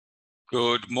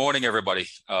Good morning, everybody.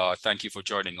 Thank you for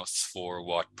joining us for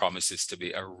what promises to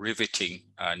be a riveting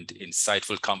and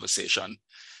insightful conversation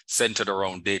centered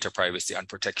around data privacy and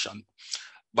protection.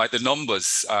 By the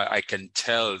numbers, I can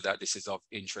tell that this is of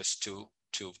interest to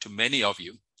many of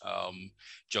you,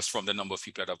 just from the number of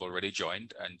people that have already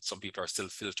joined, and some people are still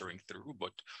filtering through,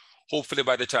 but hopefully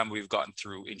by the time we've gotten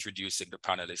through introducing the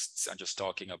panelists and just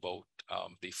talking about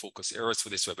the focus areas for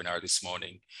this webinar this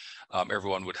morning,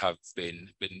 everyone would have been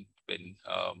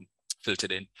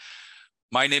filtered in.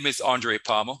 My name is Andre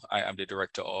Palmer. I am the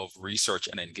Director of Research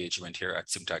and Engagement here at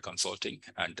Symptai Consulting,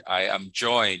 and I am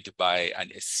joined by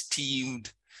an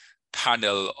esteemed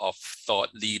panel of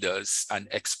thought leaders and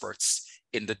experts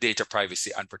in the data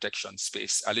privacy and protection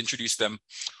space. I'll introduce them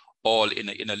all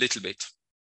in a little bit.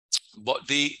 But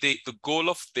the goal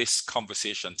of this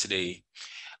conversation today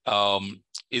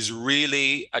is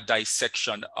really a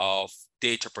dissection of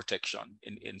data protection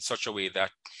in such a way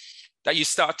that you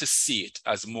start to see it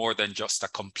as more than just a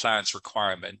compliance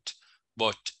requirement,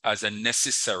 but as a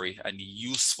necessary and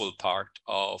useful part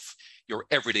of your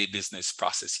everyday business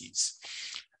processes.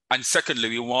 And secondly,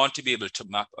 we want to be able to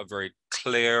map a very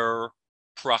clear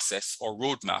process or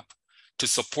roadmap to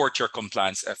support your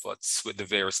compliance efforts with the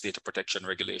various data protection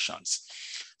regulations.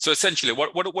 So essentially,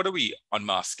 what are we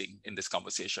unmasking in this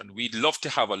conversation? We'd love to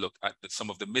have a look at some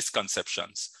of the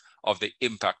misconceptions of the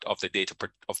impact of the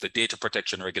data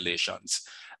protection regulations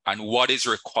and what is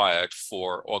required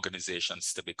for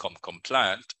organizations to become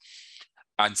compliant.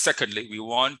 And secondly, we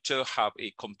want to have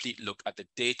a complete look at the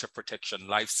data protection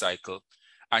lifecycle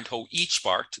and how each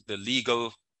part, the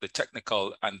legal, the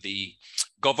technical, and the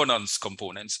governance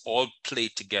components all play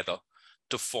together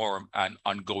to form an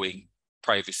ongoing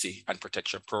privacy and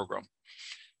protection program.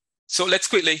 So let's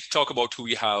quickly talk about who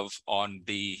we have on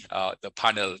the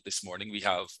panel this morning. We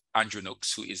have Andrew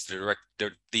Nooks, who is the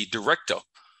Director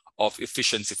of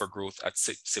Efficiency for Growth at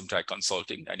Symptai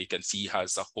Consulting. And you can see he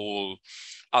has a whole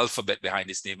alphabet behind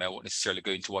his name. I won't necessarily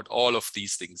go into what all of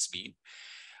these things mean.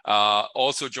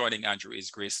 Also joining Andrew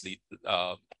is Grace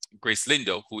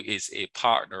Lindo, who is a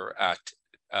partner at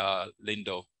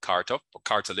Carter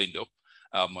Lindo,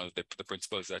 one of the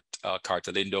principals at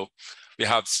Carter Lindo. We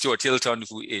have Stuart Hilton,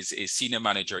 who is a senior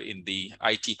manager in the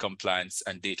IT compliance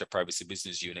and data privacy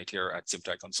business unit here at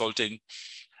Symptai Consulting.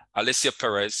 Alicia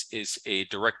Perez is a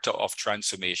director of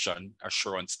transformation,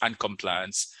 assurance, and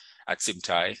compliance at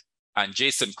Symptai. And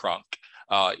Jason Cronk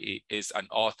is an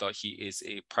author. He is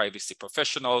a privacy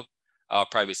professional,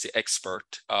 privacy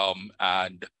expert,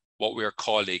 and what we're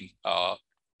calling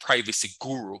privacy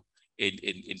guru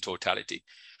in totality.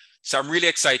 So I'm really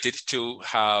excited to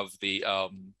have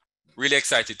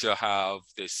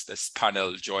this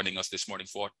panel joining us this morning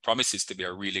for what promises to be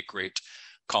a really great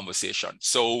conversation.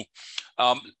 So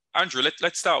Andrew,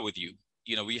 let's start with you.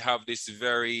 You know, we have this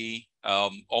very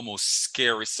almost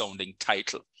scary sounding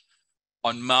title,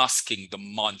 Unmasking the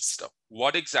Monster.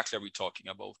 What exactly are we talking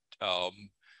about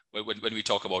when we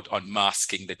talk about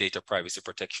unmasking the data privacy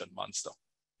protection monster?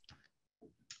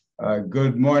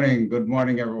 Good morning,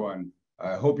 everyone.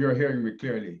 I hope you're hearing me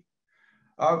clearly.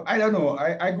 I don't know,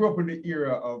 I grew up in the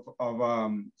era of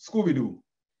Scooby-Doo,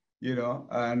 you know,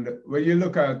 and when you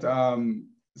look at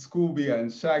Scooby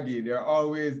and Shaggy, they're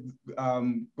always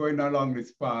going along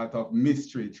this path of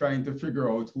mystery, trying to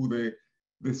figure out who the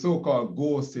so-called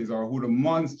ghost is or who the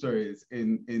monster is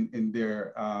in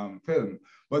their film.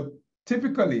 But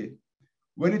typically,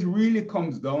 when it really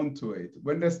comes down to it,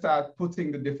 when they start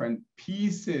putting the different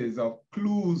pieces of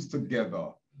clues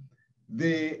together,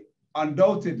 they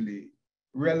undoubtedly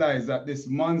realize that this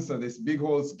monster, this big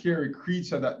old scary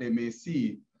creature that they may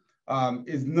see,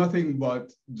 is nothing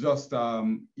but just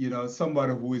you know,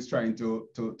 somebody who is trying to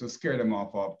scare them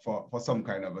off for some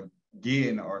kind of a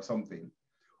gain or something.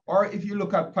 Or if you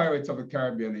look at Pirates of the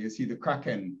Caribbean, you see the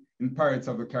Kraken in Pirates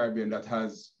of the Caribbean that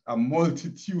has a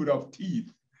multitude of teeth.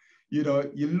 You know,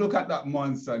 you look at that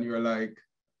monster and you're like,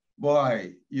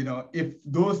 boy, you know, if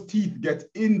those teeth get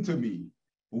into me,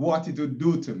 what it would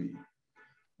do to me.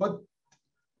 But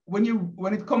when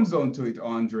it comes down to it,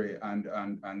 Andre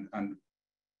and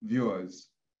viewers,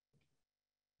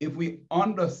 if we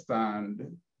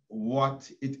understand what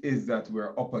it is that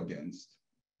we're up against,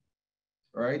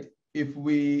 right? If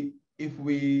we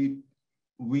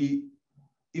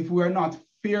are not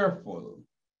fearful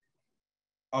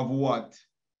of what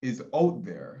is out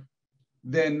there,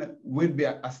 then we'll be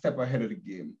a step ahead of the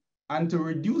game. And to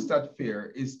reduce that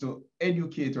fear is to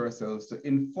educate ourselves, to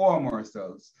inform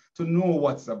ourselves, to know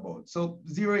what's about. So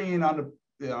zeroing in on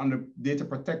the data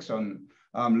protection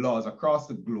laws across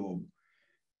the globe,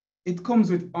 it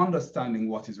comes with understanding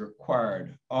what is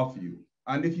required of you.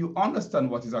 And if you understand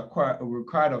what is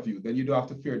required of you, then you don't have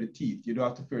to fear the teeth, you don't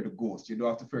have to fear the ghost, you don't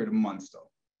have to fear the monster.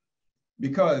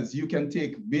 Because you can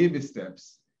take baby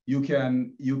steps, you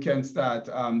can start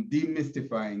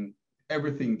demystifying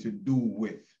everything to do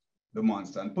with the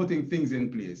monster and putting things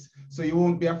in place. So you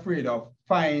won't be afraid of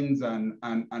fines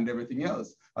and everything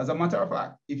else. As a matter of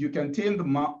fact, if you can tame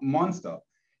the monster,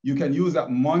 you can use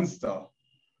that monster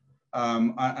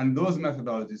and those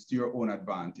methodologies to your own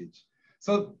advantage.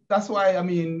 So that's why, I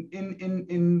mean,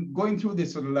 in going through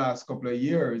this for the last couple of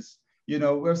years, you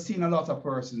know, we've seen a lot of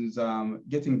persons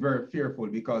getting very fearful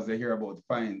because they hear about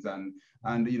fines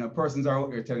and you know, persons are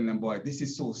out there telling them, boy, this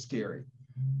is so scary.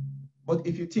 But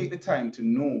if you take the time to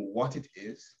know what it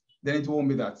is, then it won't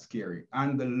be that scary.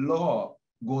 And the law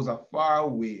goes a far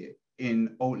way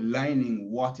in outlining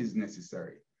what is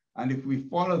necessary. And if we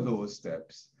follow those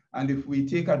steps, and if we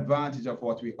take advantage of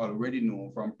what we already know,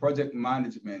 from project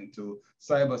management to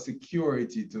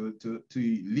cybersecurity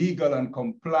to legal and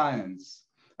compliance,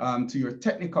 to your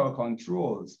technical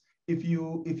controls, if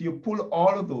you pull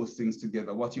all of those things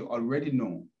together, what you already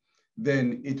know,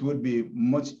 then it would be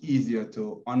much easier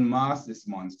to unmask this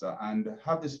monster and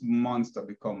have this monster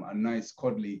become a nice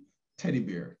cuddly teddy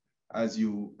bear as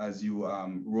you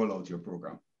roll out your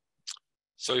program.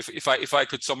 So if I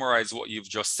could summarize what you've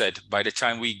just said, by the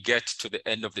time we get to the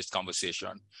end of this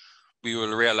conversation, we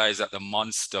will realize that the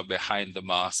monster behind the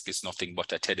mask is nothing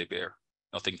but a teddy bear,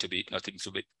 nothing to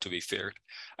be feared.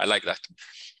 I like that.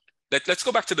 Let's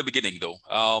go back to the beginning though.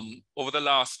 Over the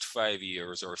last 5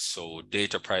 years or so,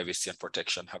 data privacy and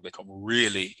protection have become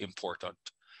really important,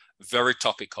 very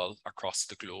topical across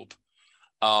the globe.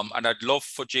 And I'd love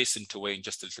for Jason to weigh in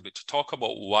just a little bit to talk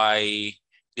about why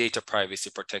data privacy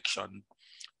protection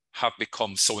have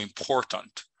become so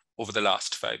important over the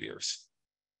last 5 years.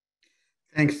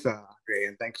 Thanks, Andre,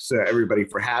 and thanks everybody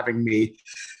for having me.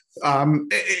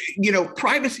 You know,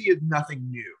 privacy is nothing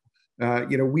new.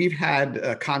 You know, we've had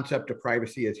a concept of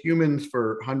privacy as humans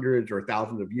for hundreds or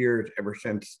thousands of years, ever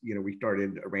since, you know, we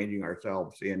started arranging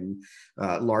ourselves in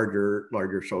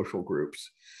larger social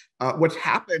groups. What's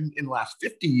happened in the last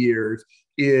 50 years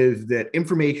is that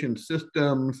information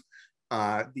systems,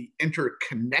 the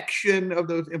interconnection of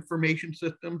those information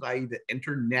systems, i.e. the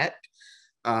internet,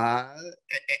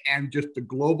 and just the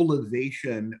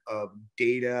globalization of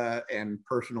data and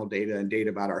personal data and data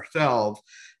about ourselves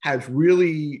has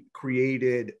really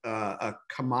created a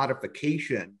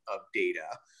commodification of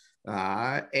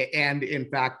data, and in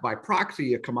fact, by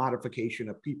proxy, a commodification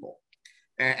of people.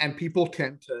 And people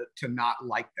tend to not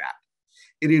like that.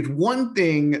 It is one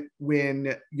thing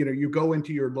when, you know, you go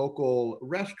into your local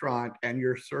restaurant and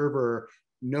your server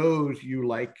knows you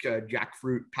like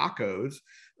jackfruit tacos,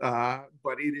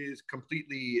 but it is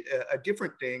completely a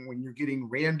different thing when you're getting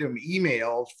random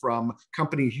emails from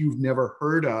companies you've never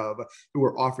heard of who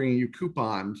are offering you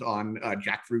coupons on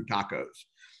jackfruit tacos.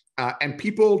 And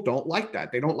people don't like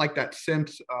that. They don't like that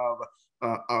sense of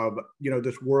you know,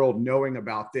 this world knowing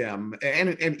about them,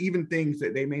 and even things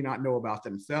that they may not know about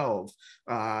themselves,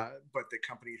 but the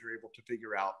companies are able to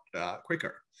figure out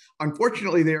quicker.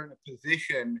 Unfortunately, they're in a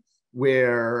position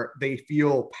where they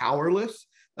feel powerless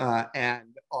and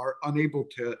are unable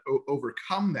to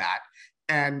overcome that.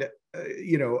 And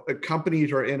you know,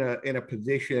 companies are in a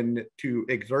position to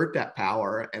exert that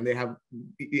power, and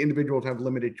individuals have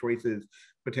limited choices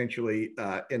potentially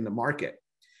in the market.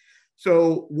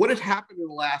 So what has happened in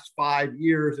the last 5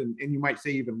 years, and you might say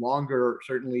even longer,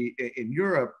 certainly in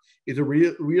Europe, is a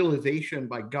realization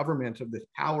by governments of this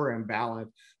power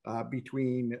imbalance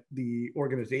between the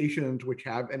organizations which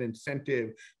have an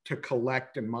incentive to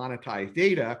collect and monetize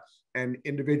data and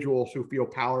individuals who feel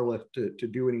powerless to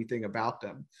do anything about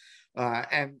them.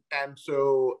 And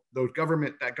so that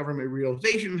government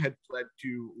realization has led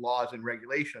to laws and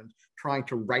regulations trying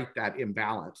to right that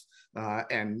imbalance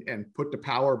and put the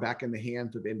power back in the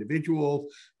hands of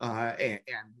individuals and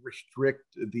restrict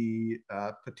the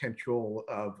potential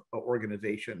of an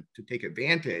organization to take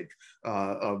advantage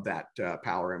of that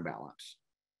power imbalance.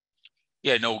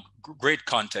 Yeah, no, great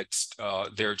context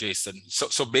there, Jason.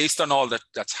 So based on all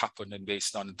that's happened and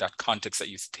based on that context that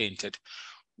you've painted,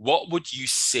 what would you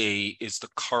say is the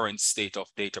current state of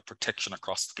data protection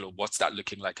across the globe? What's that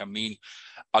looking like? I mean,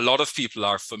 a lot of people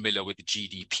are familiar with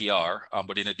GDPR,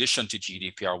 but in addition to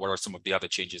GDPR, what are some of the other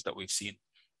changes that we've seen?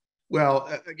 Well,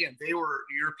 again,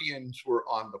 Europeans were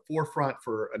on the forefront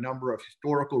for a number of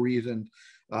historical reasons,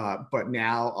 but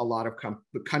now a lot of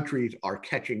countries are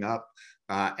catching up.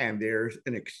 And there's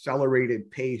an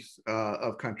accelerated pace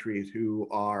of countries who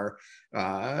are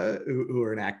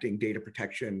enacting data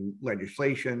protection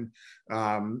legislation.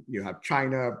 You have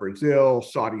China, Brazil,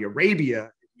 Saudi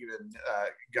Arabia, even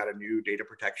got a new data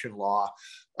protection law.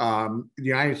 The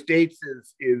United States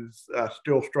is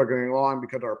still struggling along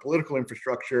because our political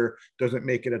infrastructure doesn't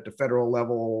make it at the federal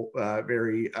level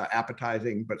very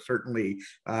appetizing, but certainly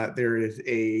there is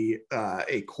a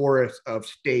chorus of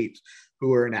states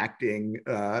who are enacting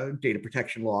data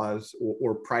protection laws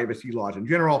or privacy laws in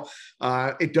general.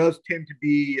 It does tend to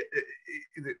be,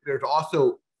 there's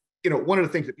also, one of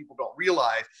the things that people don't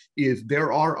realize is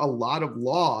there are a lot of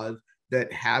laws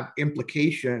that have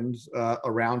implications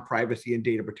around privacy and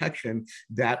data protection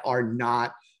that are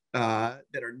not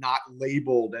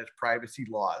labeled as privacy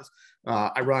laws.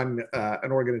 I run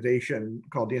an organization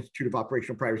called the Institute of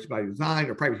Operational Privacy by Design,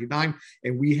 or Privacy 9,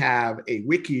 and we have a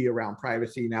wiki around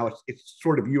privacy. Now it's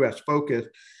sort of US focused,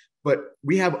 but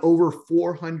we have over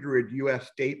 400 US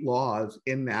state laws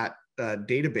in that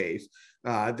database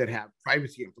that have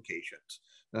privacy implications,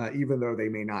 even though they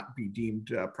may not be deemed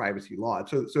privacy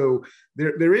laws. So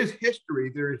there is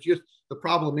history. There is just, the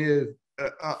problem is,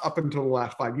 up until the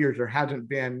last 5 years, there hasn't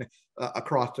been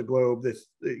across the globe this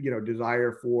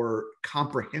desire for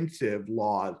comprehensive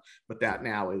laws, but that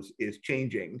now is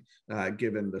changing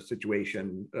given the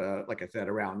situation, like I said,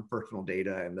 around personal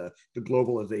data and the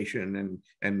globalization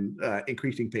and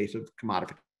increasing pace of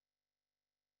commodification.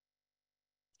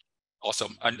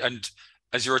 Awesome. And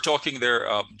as you were talking there,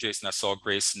 Jason, I saw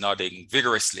Grace nodding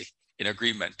vigorously in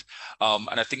agreement.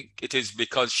 And I think it is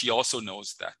because she also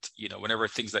knows that, whenever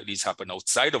things like these happen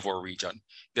outside of our region,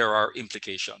 there are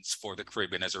implications for the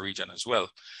Caribbean as a region as well.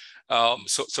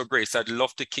 So Grace, I'd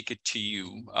love to kick it to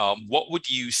you. What would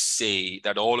you say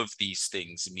that all of these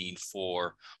things mean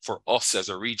for us as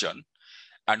a region?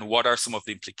 And what are some of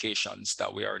the implications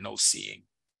that we are now seeing?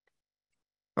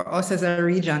 For us as a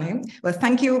region. Well,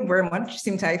 thank you very much,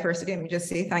 Symptai. First, let me just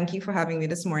say thank you for having me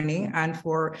this morning and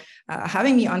for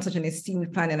having me on such an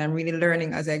esteemed panel. I'm really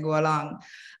learning as I go along.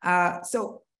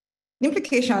 So the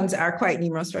implications are quite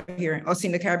numerous right here, us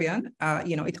in the Caribbean.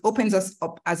 It opens us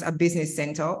up as a business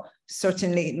center.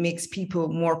 Certainly, it makes people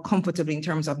more comfortable in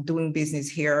terms of doing business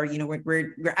here.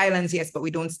 We're islands, yes, but we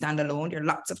don't stand alone. There are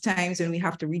lots of times when we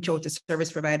have to reach out to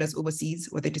service providers overseas,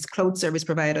 whether it is cloud service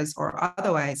providers or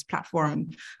otherwise.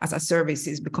 Platform as a service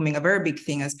is becoming a very big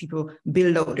thing as people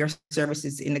build out their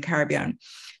services in the Caribbean.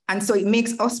 And so it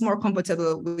makes us more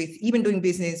comfortable with even doing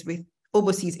business with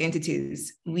overseas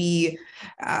entities. We,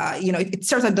 it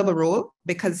serves a double role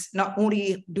because not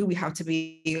only do we have to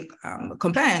be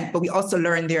compliant, but we also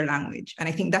learn their language. And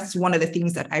I think that's one of the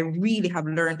things that I really have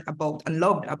learned about and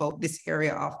loved about this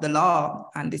area of the law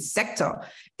and this sector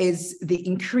is the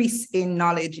increase in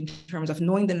knowledge in terms of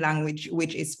knowing the language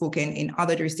which is spoken in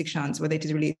other jurisdictions, whether it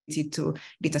is related to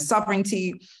data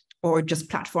sovereignty, or just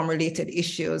platform-related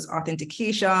issues,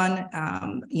 authentication,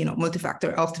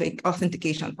 multi-factor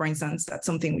authentication, for instance. That's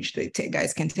something which the tech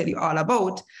guys can tell you all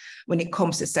about when it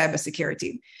comes to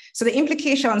cybersecurity. So the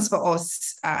implications for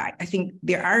us, I think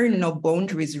there are no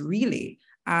boundaries really,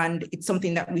 and it's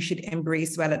something that we should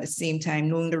embrace while at the same time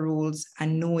knowing the rules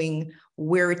and knowing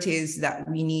where it is that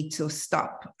we need to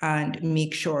stop and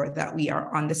make sure that we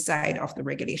are on the side of the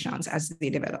regulations as they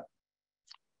develop.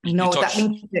 That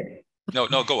means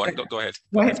No, go on. Go ahead.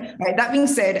 Right. That being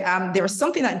said, there was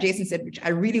something that Jason said, which I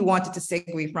really wanted to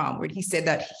segue from, where he said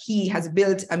that he has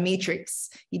built a matrix.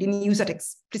 He didn't use that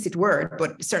explicit word,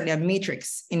 but certainly a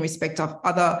matrix in respect of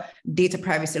other data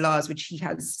privacy laws, which he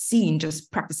has seen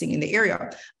just practicing in the area.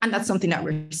 And that's something that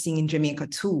we're seeing in Jamaica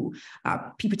too.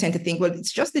 People tend to think, well,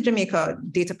 it's just the Jamaica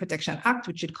Data Protection Act,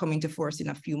 which should come into force in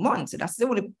a few months. So that's the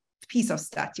only piece of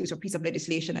statute or piece of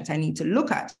legislation that I need to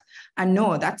look at. And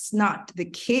no, that's not the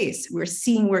case. We're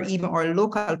seeing where even our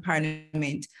local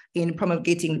parliament in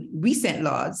promulgating recent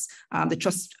laws, the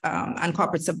Trust and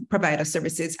Corporate Provider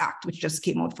Services Act, which just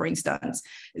came out, for instance,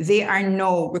 they are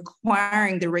now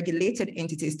requiring the regulated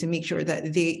entities to make sure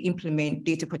that they implement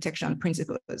data protection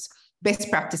principles, best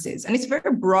practices. And it's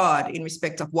very broad in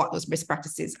respect of what those best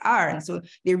practices are. And so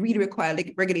they really require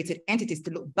regulated entities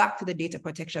to look back to the Data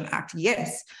Protection Act,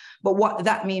 yes. But what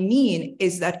that may mean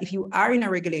is that if you are in a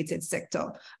regulated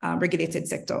sector,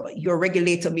 your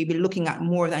regulator may be looking at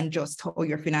more than just how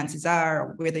your finances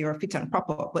are, whether you're fit and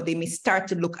proper, but they may start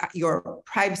to look at your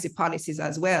privacy policies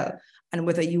as well, and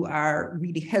whether you are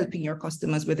really helping your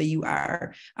customers, whether you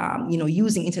are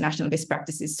using international best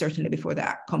practices, certainly before the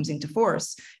act comes into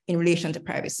force in relation to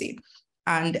privacy.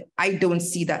 And I don't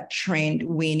see that trend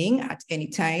waning at any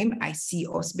time. I see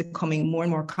us becoming more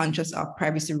and more conscious of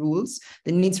privacy rules.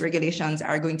 The NIDS regulations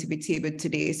are going to be tabled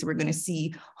today. So we're going to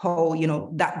see how,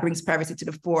 that brings privacy to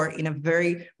the fore in a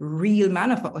very real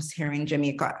manner for us here in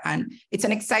Jamaica. And it's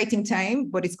an exciting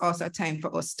time, but it's also a time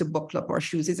for us to buckle up our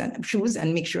shoes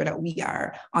and make sure that we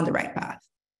are on the right path.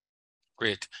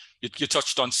 Great. You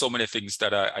touched on so many things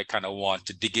that I kind of want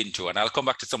to dig into, and I'll come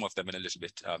back to some of them in a little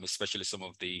bit, especially some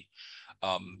of the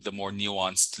more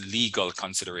nuanced legal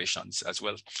considerations as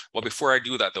well. Well, before I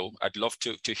do that, though, I'd love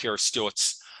to hear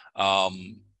Stuart's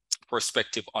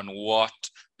perspective on what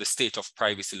the state of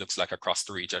privacy looks like across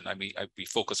the region. I mean, we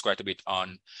focus quite a bit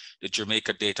on the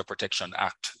Jamaica Data Protection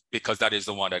Act because that is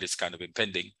the one that is kind of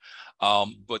impending.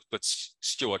 But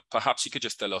Stuart, perhaps you could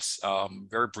just tell us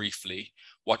very briefly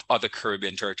what other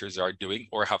Caribbean territories are doing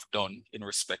or have done in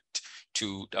respect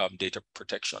to data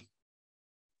protection.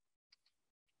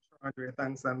 Andre,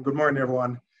 thanks, and good morning,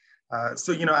 everyone.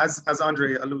 So, as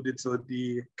Andre alluded to,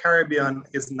 the Caribbean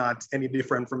is not any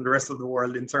different from the rest of the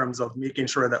world in terms of making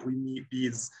sure that we meet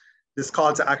this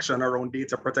call to action around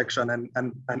data protection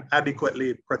and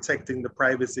adequately protecting the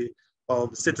privacy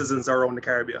of citizens around the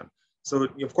Caribbean. So,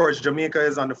 of course, Jamaica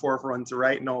is on the forefront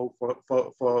right now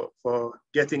for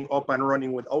getting up and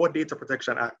running with our Data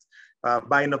Protection Act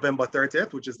by November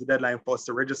 30th, which is the deadline for us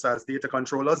to register as data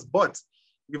controllers. But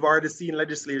we've already seen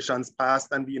legislations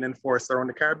passed and being enforced around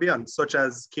the Caribbean, such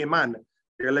as Cayman.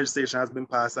 Their legislation has been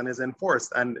passed and is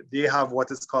enforced, and they have what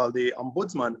is called the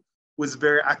ombudsman, who is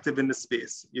very active in the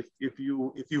space. If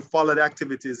you follow the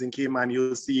activities in Cayman,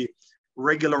 you'll see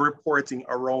regular reporting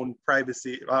around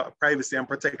privacy and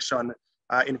protection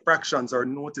infractions or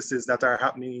notices that are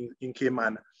happening in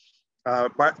Cayman.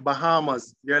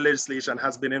 Bahamas, their legislation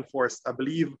has been enforced, I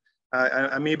believe,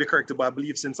 I may be corrected, but I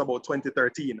believe since about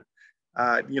 2013.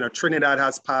 Trinidad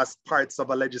has passed parts of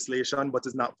a legislation, but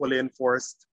is not fully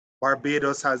enforced.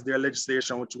 Barbados has their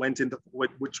legislation,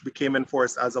 which became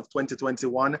enforced as of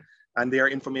 2021, and their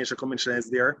information commissioner is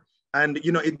there. And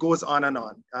it goes on and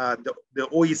on. The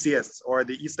OECS, or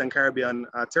the Eastern Caribbean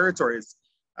territories,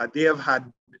 they have had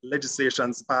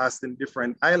legislations passed in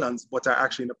different islands, but are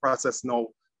actually in the process now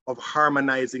of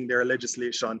harmonizing their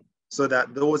legislation so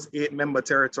that those 8 member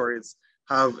territories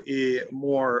have a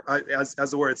more, as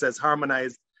the word says,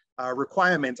 harmonized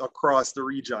requirement across the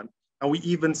region. And we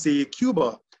even see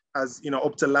Cuba has,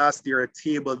 up to last year,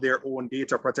 tabled their own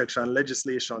data protection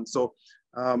legislation. So,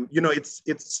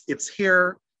 it's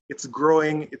here, it's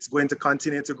growing, it's going to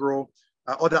continue to grow.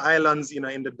 Other islands, in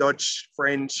the Dutch,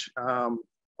 French,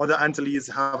 other Antilles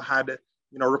have had,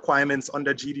 requirements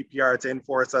under GDPR to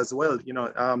enforce as well,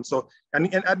 so,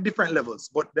 and at different levels.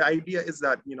 But the idea is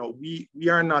that, we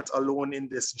are not alone in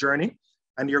this journey,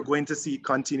 and you're going to see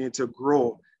continue to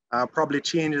grow. Probably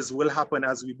changes will happen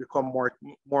as we become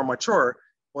more mature,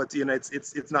 but,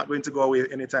 it's not going to go away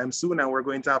anytime soon. And we're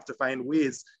going to have to find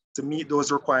ways to meet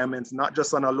those requirements, not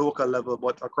just on a local level,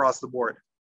 but across the board.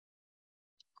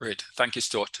 Great, thank you,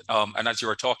 Stuart. And as you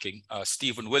were talking,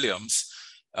 Stephen Williams,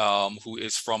 who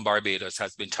is from Barbados,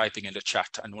 has been typing in the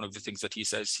chat. And one of the things that he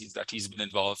says is that he's been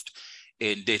involved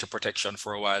in data protection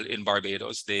for a while in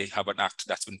Barbados. They have an act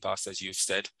that's been passed, as you've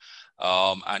said,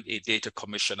 and a data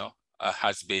commissioner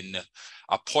has been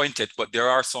appointed, but there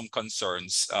are some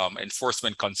concerns,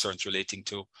 enforcement concerns relating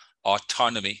to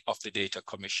autonomy of the data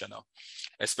commissioner,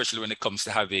 especially when it comes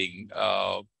to having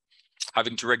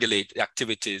to regulate the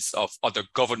activities of other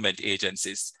government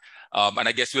agencies. And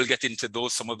I guess we'll get into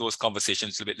some of those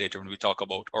conversations a little bit later when we talk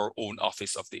about our own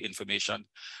Office of the Information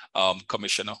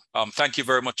Commissioner. Thank you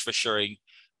very much for sharing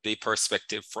the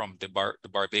perspective from the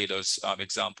Barbados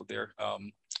example there,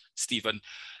 Stephen.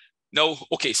 No,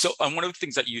 okay, so one of the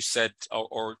things that you said,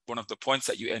 or one of the points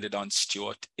that you ended on,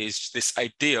 Stuart, is this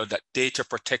idea that data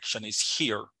protection is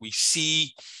here. We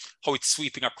see how it's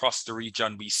sweeping across the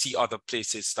region. We see other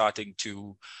places starting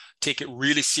to take it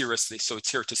really seriously. So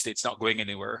it's here to stay, it's not going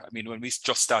anywhere. I mean, when we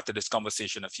just started this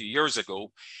conversation a few years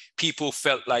ago, people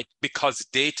felt like because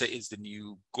data is the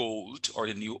new gold or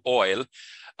the new oil,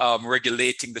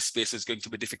 regulating the space is going to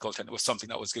be difficult, and it was something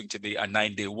that was going to be a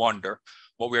 9-day wonder.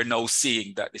 But we're now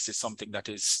seeing that this is something that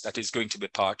is going to be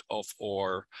part of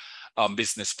our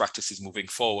business practices moving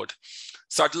forward.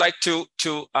 So I'd like to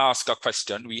ask a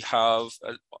question. We have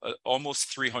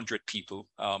almost 300 people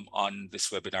on this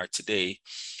webinar today.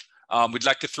 We'd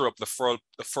like to throw up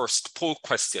the first poll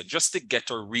question just to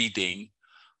get a reading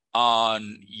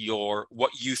on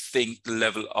what you think the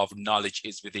level of knowledge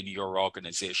is within your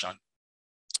organization.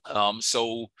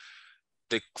 So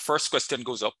the first question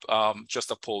goes up,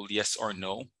 just a poll, yes or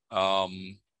no.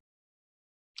 And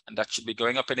that should be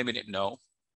going up in a minute now.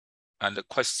 And the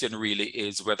question really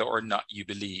is whether or not you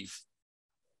believe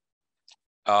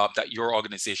that your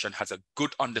organization has a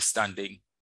good understanding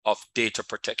of data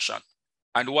protection.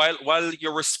 And while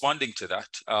you're responding to that,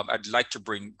 I'd like to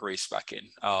bring Grace back in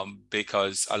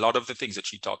because a lot of the things that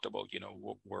she talked about,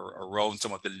 were around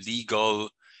some of the legal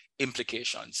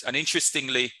implications. And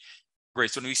interestingly,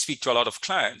 Grace, when we speak to a lot of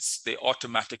clients, they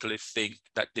automatically think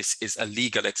that this is a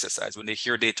legal exercise. When they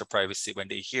hear data privacy, when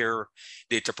they hear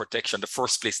data protection, the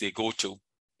first place they go to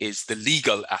is the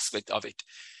legal aspect of it.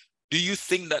 Do you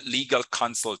think that legal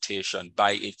consultation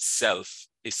by itself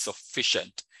is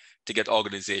sufficient to get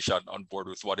organization on board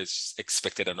with what is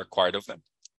expected and required of them?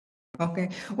 Okay.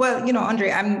 Well,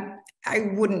 Andre,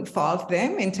 I wouldn't fault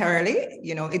them entirely.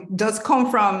 It does come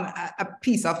from a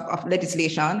piece of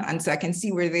legislation, and so I can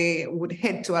see where they would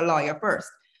head to a lawyer first.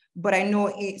 But I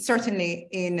know certainly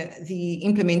in the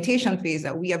implementation phase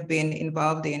that we have been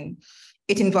involved in,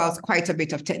 it involves quite a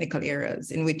bit of technical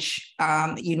areas in which,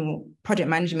 project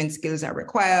management skills are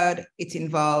required. It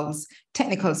involves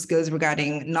technical skills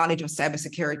regarding knowledge of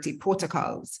cybersecurity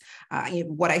protocols.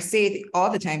 What I say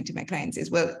all the time to my clients is,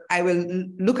 well, I will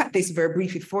look at this very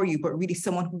briefly for you, but really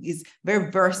someone who is very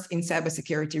versed in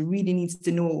cybersecurity really needs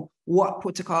to know what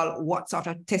protocol, what sort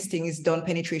of testing is done,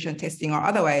 penetration testing or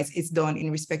otherwise is done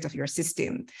in respect of your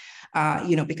system,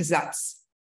 because that's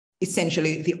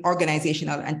essentially the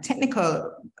organizational and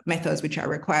technical methods which are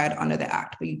required under the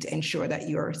Act for you to ensure that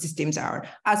your systems are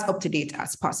as up to date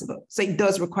as possible. So it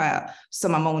does require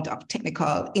some amount of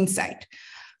technical insight.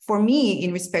 For me,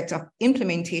 in respect of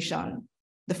implementation,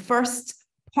 the first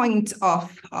point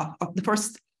of the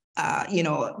first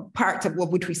part of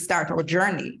which we start our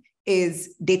journey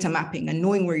is data mapping and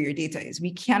knowing where your data is.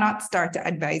 We cannot start to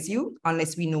advise you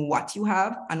unless we know what you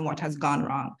have and what has gone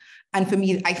wrong. And for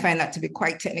me, I find that to be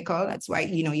quite technical. That's why,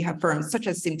 you have firms such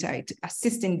as Symptai to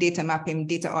assist in data mapping,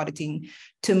 data auditing,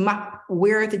 to map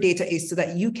where the data is so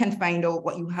that you can find out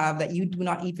what you have that you do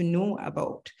not even know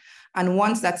about. And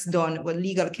once that's done, well,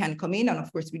 legal can come in. And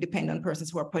of course, we depend on persons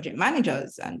who are project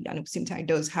managers. And Symptai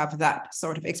does have that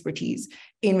sort of expertise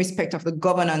in respect of the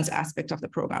governance aspect of the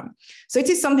program. So it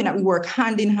is something that we work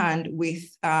hand in hand with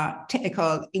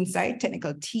technical insight,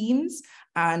 technical teams.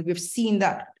 And we've seen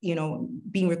that,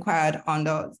 being required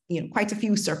under, quite a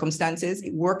few circumstances.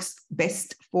 It works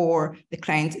best for the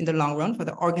client in the long run, for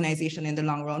the organization in the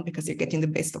long run, because you're getting the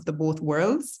best of the both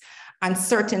worlds. And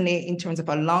certainly in terms of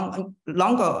a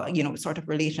longer, sort of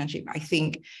relationship, I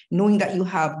think knowing that you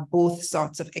have both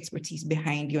sorts of expertise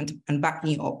behind you and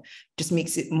backing you up just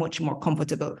makes it much more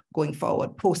comfortable going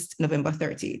forward post November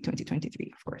 30,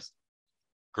 2023, of course.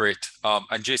 Great.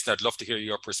 And Jason, I'd love to hear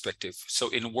your perspective. So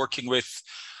in working with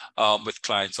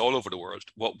clients all over the world,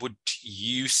 what would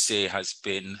you say has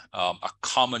been a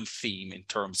common theme in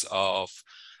terms of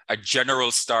a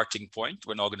general starting point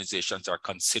when organizations are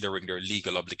considering their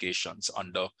legal obligations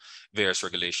under various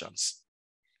regulations?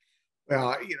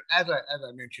 Well, as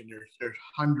I mentioned, there's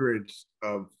hundreds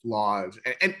of laws,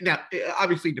 and now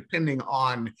obviously depending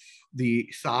on the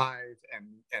size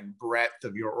and breadth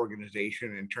of your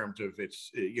organization in terms of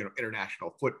its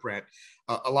international footprint.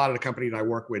 A lot of the companies I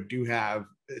work with do have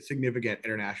significant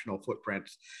international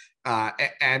footprints,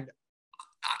 and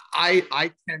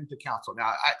I tend to counsel.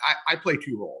 Now, I play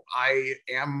two roles. I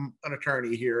am an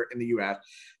attorney here in the US,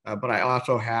 but I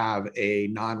also have a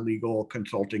non-legal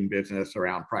consulting business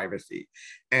around privacy.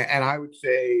 And I would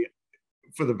say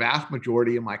for the vast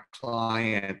majority of my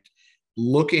clients,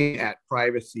 looking at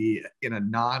privacy in a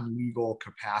non-legal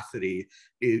capacity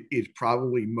is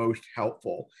probably most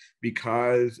helpful,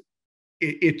 because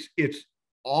it's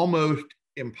almost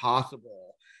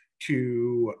impossible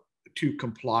to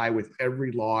comply with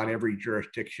every law in every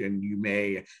jurisdiction you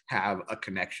may have a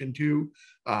connection to.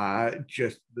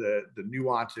 Just the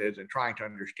nuances and trying to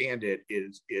understand it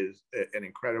is an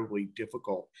incredibly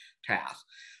difficult task.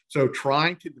 So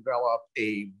trying to develop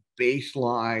a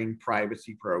baseline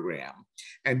privacy program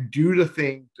and do the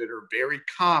things that are very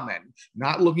common,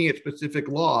 not looking at specific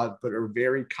laws, but are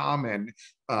very common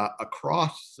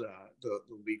across the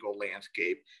legal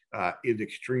landscape is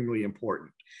extremely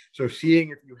important. So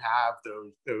seeing if you have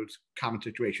those common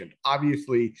situations.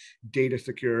 Obviously, data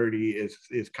security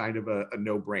is kind of a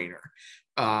no-brainer.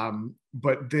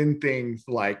 but then things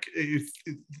like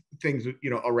things,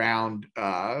 around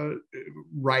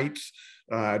rights,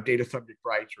 data subject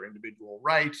rights or individual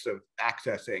rights of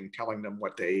accessing, telling them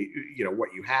what they, what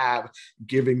you have,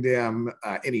 giving them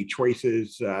any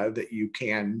choices that you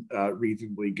can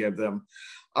reasonably give them.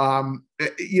 And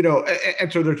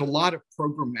so there's a lot of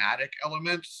programmatic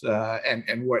elements,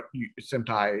 and what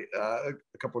Symptai, a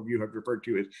couple of you have referred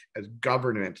to as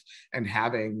governance, and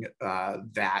having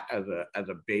that as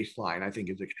a baseline, I think,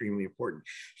 is extremely important.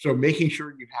 So making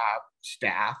sure you have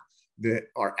staff that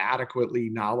are adequately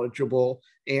knowledgeable,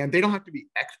 and they don't have to be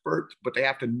experts, but they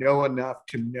have to know enough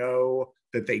to know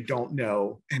that they don't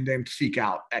know, and then seek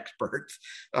out experts,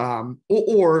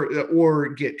 or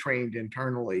get trained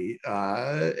internally,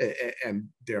 and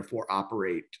therefore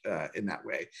operate in that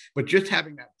way. But just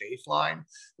having that baseline,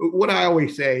 what I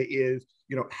always say is,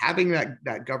 having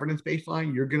that governance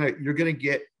baseline, you're gonna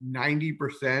get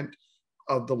 90%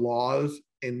 of the laws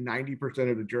in 90%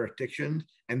 of the jurisdictions,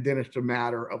 and then it's a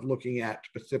matter of looking at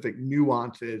specific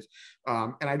nuances.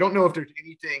 And I don't know if there's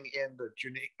anything in the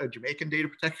Jamaican Data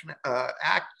Protection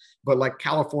Act, but like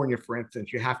California, for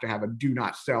instance, you have to have a do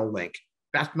not sell link.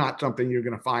 That's not something you're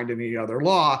going to find in any other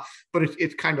law, but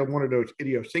it's kind of one of those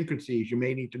idiosyncrasies you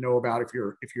may need to know about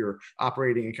if you're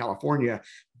operating in California.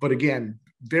 But again,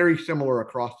 very similar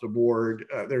across the board.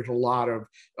 There's a lot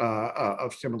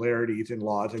of similarities in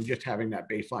laws, and just having that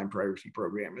baseline privacy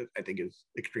program, I think, is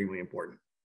extremely important.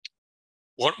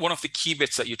 One of the key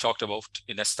bits that you talked about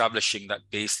in establishing that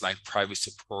baseline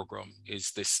privacy program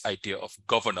is this idea of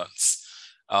governance.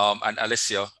 And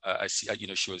Alicia, I see,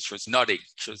 she was nodding.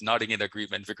 She was nodding in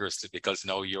agreement vigorously, because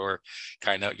now you're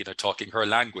kind of, talking her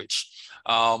language.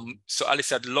 So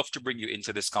Alicia, I'd love to bring you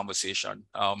into this conversation.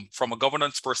 From a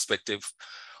governance perspective,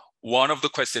 one of the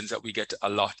questions that we get a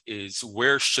lot is,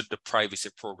 where should the privacy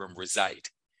program reside?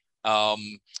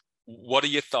 What are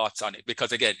your thoughts on it?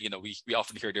 Because again, we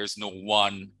often hear there's no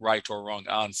one right or wrong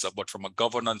answer, but from a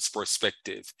governance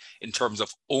perspective, in terms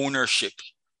of ownership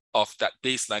of that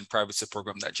baseline privacy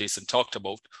program that Jason talked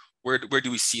about, where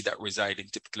do we see that residing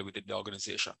typically within the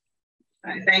organization?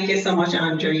 Thank you so much,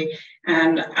 Andre.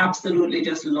 And absolutely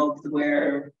just loved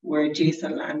where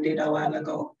Jason landed a while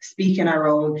ago, speaking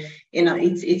around,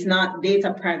 it's not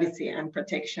data privacy and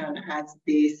protection as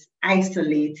this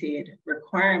isolated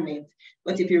requirement,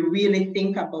 but if you really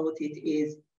think about it,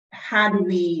 is had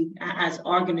we as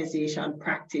organization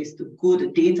practiced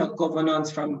good data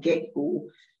governance from get-go,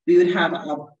 we would have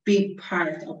a big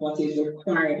part of what is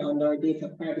required under data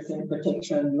privacy and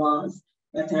protection laws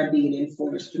that are being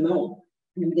enforced now.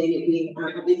 And then it being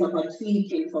a bit of a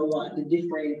tweaking for what the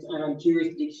different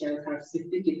jurisdictions have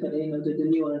specifically, the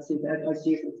nuances as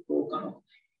Jason spoke of.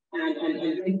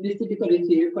 And specifically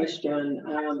to your question,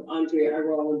 Andre,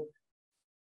 around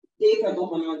data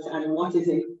governance and what is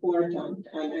important,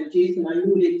 and Jason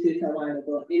alluded to it a while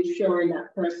ago, ensuring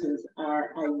that persons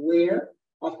are aware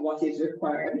of what is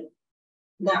required,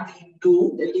 that we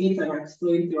do the data that's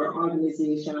flowing through our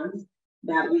organizations,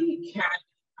 that we can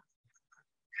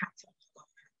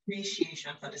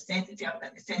appreciation for the sensitivity of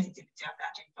that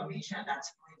information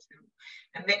that's flowing through,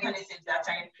 the mechanisms that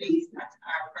are in place that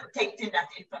are protecting that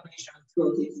information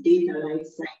throughout its data life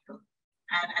cycle.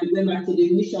 And going back to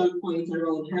the initial point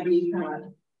around having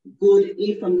had good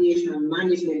information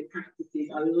management practices,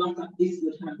 a lot of this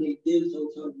would have been built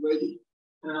out already.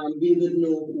 We would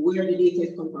know where the data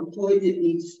is coming from, how is it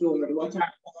being stored, what are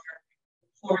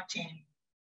our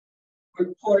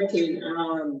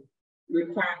reporting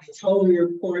requirements, how we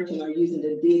reporting or using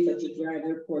the data to drive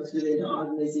reports within the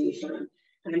organization,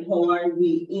 and how are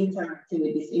we interacting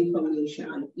with this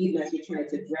information, even as we try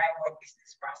to drive our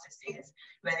business processes,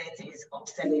 whether it is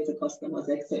upselling to customers,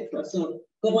 etc. So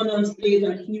governance plays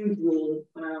a huge role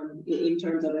in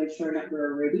terms of ensuring that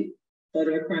we're ready for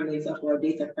the requirements of our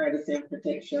data privacy and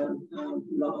protection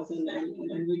laws and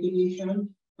regulation.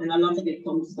 And a lot of it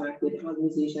comes back with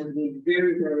organizations being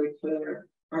very, very clear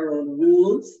around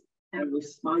rules and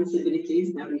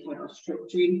responsibilities that we have a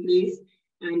structure in place.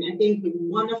 And I think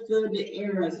one of the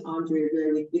areas, Andre,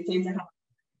 where we tend to have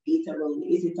data around,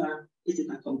 is it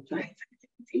a compliance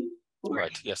activity?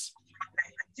 Right, yes.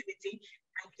 Activity.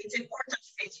 And it's important to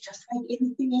say, it's just like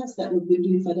anything else that we've been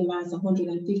doing for the last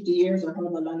 150 years or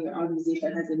however long your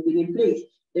organization hasn't been in place.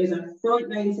 There's a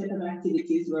frontline set of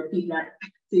activities where people are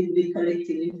actively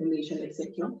collecting information,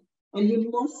 etc. And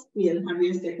you must still have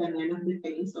your second line of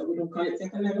defense, so we don't call it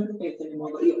second line of defense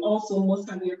anymore, but you also must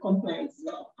have your compliance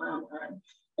law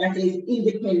that is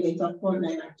independent of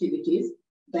frontline activities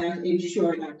that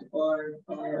ensure that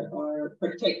our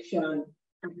protection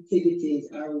activities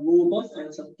are robust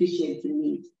and sufficient to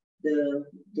meet the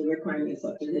requirements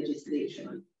of the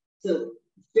legislation. So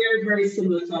very, very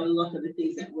similar to a lot of the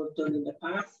things that we've done in the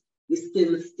past. We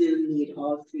still need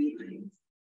all three lines.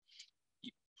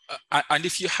 And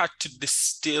if you had to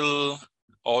distill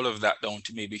all of that down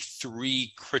to maybe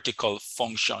three critical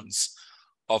functions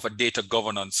of a data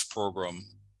governance program,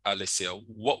 Alicia,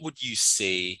 what would you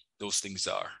say those things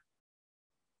are?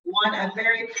 One, a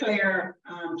very clear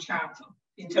charter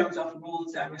in terms of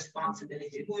roles and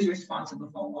responsibility. Who is responsible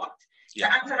for what? Yeah.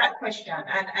 To answer that question,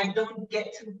 and I don't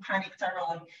get too panicked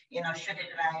around, should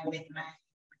it lie with my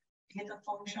data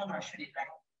function or should it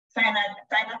find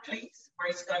a place where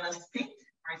it's gonna sit,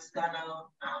 where it's gonna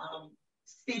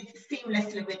sit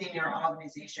seamlessly within your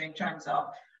organization in terms of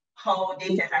how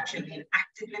data is actually being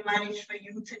actively managed for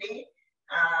you today.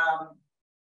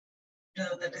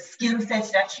 The skill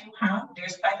sets that you have,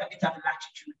 there's quite a bit of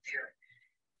latitude there.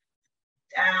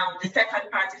 The second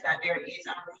part is that there is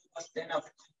a robust enough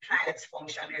compliance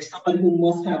function. There's someone who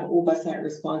must have oversight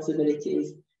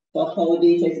responsibilities for how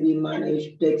data is being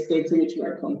managed, the extent to which we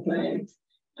are compliant,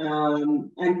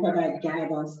 and provide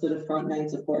guidance to the frontline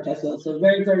support as well. So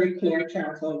very, very clear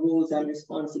chart of roles and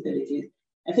responsibilities.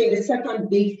 I think the second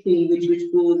big thing which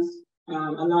goes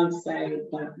alongside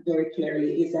that very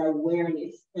clearly is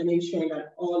awareness and ensuring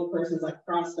that all persons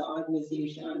across the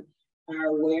organization are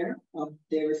aware of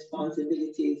their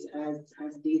responsibilities as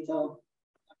data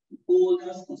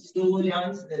holders,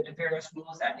 custodians, the various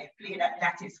roles that they play,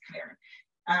 that is clear.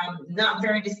 Not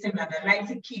very dissimilar. I like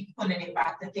to keep pulling it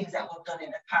back to things that we've done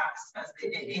in the past, as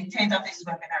the intent of this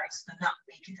webinar is to not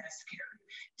make it as scary.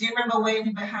 Do you remember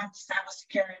when we had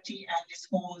cybersecurity and this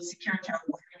whole security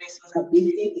awareness was a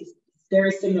big thing? It's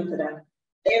very similar to that.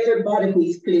 Everybody who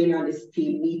is playing on this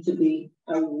team needs to be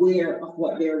aware of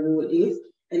what their role is.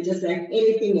 And just like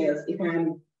anything else, if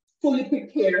I'm fully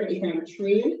prepared, if I'm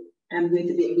trained, I'm going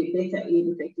to be better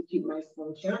able to execute my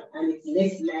function, and it's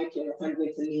less likely that I'm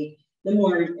going to make the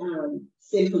more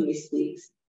simple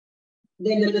mistakes.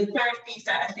 Then the third piece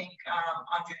that I think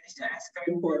Andre said is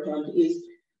very important is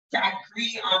to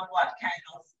agree on what kind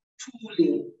of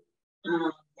tooling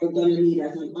we're going to need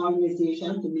as an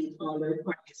organization to meet all the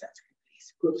requirements that are in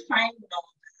place. Good, fine, no.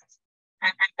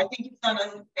 And I think it's going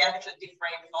to be a little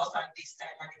different for us on this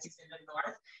side than it is in the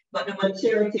north. But the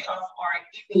majority of our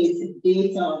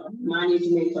data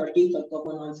management or data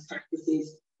governance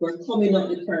practices, we're coming up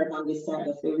the curve on this side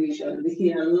of the region. We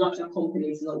see a lot of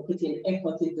companies now putting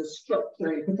effort into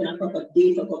structuring, putting a proper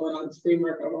data governance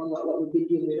framework around what we've been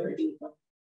doing with our data.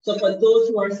 So for those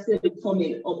who are still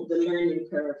coming up the learning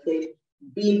curve,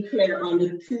 being clear on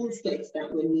the tool sets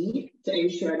that we need to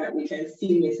ensure that we can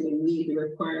seamlessly meet the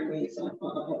requirements of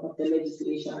the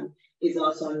legislation is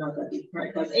also another big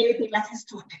part, because anything that is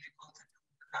too difficult to do,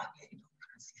 not get it done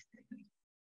consistently.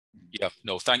 Yeah,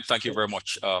 no, thank you very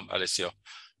much, Alicia.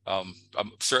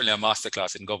 Certainly a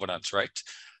masterclass in governance, right?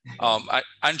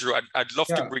 Andrew, I'd love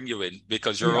to bring you in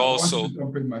because you're also. I want to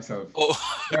jump in myself. Oh,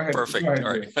 ahead, perfect. All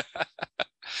right.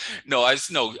 No, I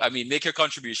mean, make your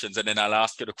contributions, and then I'll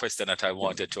ask you the question that I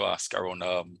wanted to ask around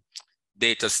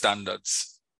data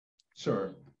standards.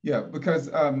 Sure. Yeah, because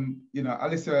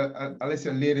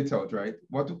Alicia laid it out, right?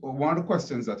 One of the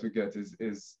questions that we get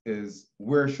is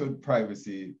where should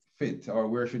privacy fit, or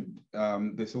where should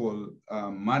this whole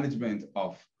management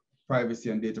of privacy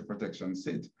and data protection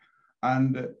sit?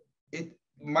 And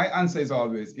my answer is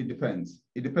always, it depends.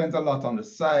 It depends a lot on the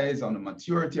size, on the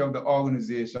maturity of the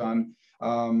organization.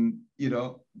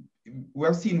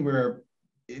 We've seen where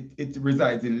it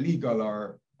resides in legal,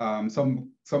 or some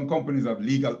companies have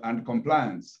legal and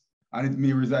compliance, and it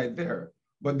may reside there.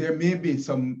 But there may be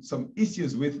some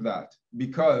issues with that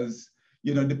because,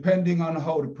 depending on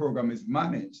how the program is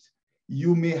managed,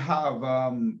 you may have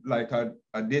like a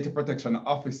data protection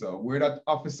officer where that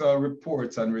officer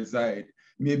reports and reside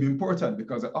may be important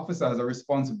because the officer has a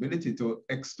responsibility to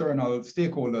external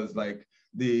stakeholders like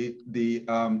the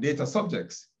data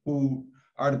subjects, who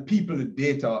are the people the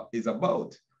data is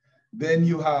about. Then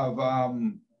you have,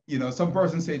 some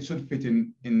persons say it should fit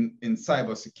in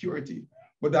cybersecurity,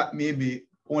 but that may be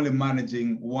only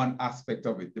managing one aspect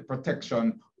of it, the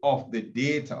protection of the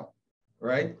data,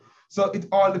 right? So it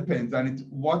all depends, and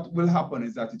what will happen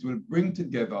is that it will bring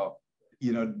together,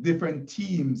 different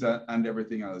teams and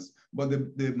everything else. But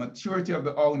the maturity of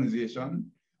the organization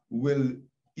will,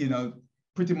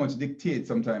 pretty much dictate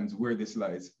sometimes where this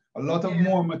lies. A lot of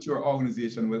more mature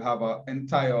organization will have an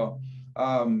entire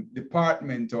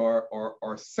department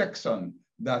or section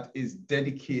that is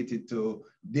dedicated to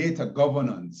data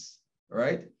governance,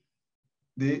 right?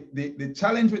 The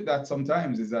challenge with that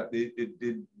sometimes is that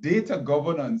the data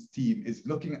governance team is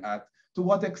looking at to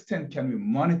what extent can we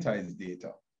monetize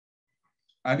data,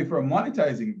 And if we're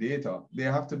monetizing data, they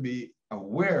have to be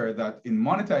aware that in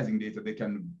monetizing data, they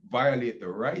can violate the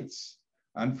rights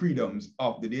and freedoms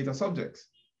of the data subjects.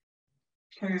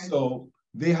 Okay. So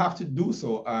they have to do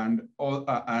so and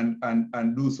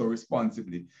do so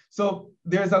responsibly. So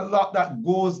there's a lot that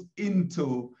goes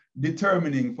into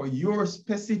determining for your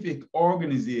specific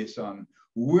organization,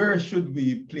 where should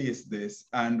we place this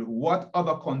and what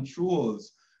other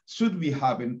controls should we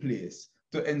have in place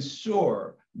to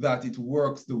ensure that it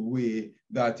works the way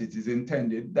that it is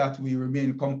intended, that we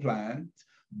remain compliant,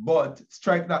 but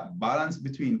strike that balance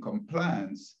between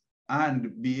compliance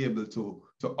and be able to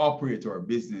operate our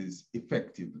business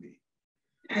effectively.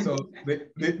 So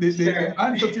the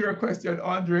answer to your question,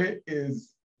 Andre,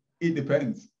 is it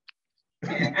depends.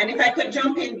 Yeah. And if I could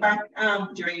jump in back,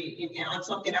 Jerry, on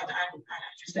something that I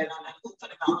said on that, for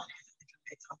the balance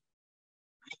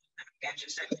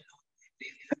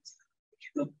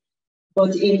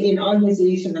but in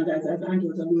organizations, as Andrew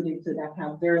was alluding to, that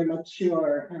have very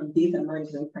mature data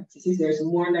management practices, there's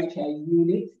more like a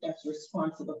unit that's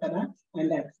responsible for that,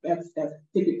 and that's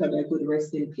typically a good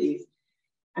resting place.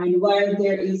 And while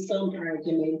there is some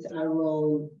argument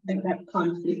around that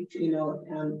conflict,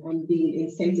 and being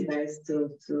incentivized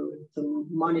to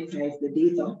monetize the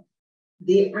data,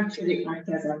 they actually act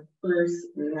as a first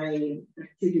line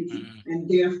activity. And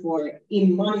therefore,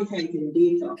 in monetizing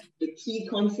data, the key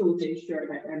control to ensure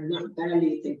that I'm not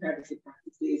violating privacy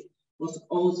practices must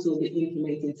also be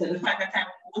implemented. So the fact that I'm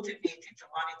motivated to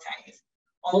monetize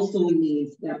also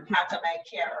means that part of my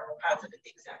care or part of the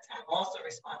things that I'm also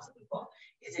responsible for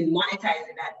is in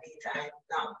monetizing that data and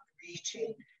not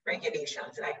breaching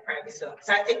regulations like privacy.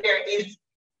 So I think there is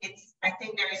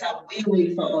a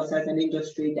way for us as an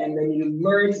industry that when you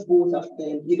merge both of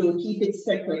them, you don't keep it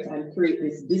separate and create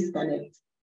this disconnect,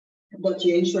 but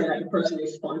you ensure that the person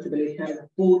responsible has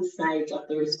both sides of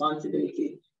the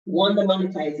responsibility. One, the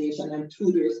monetization, and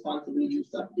two, the responsible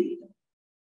use of data.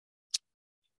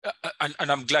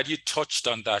 And I'm glad you touched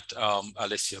on that,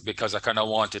 Alicia, because I kind of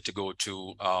wanted to go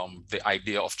to the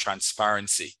idea of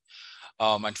transparency.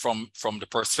 And from the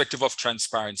perspective of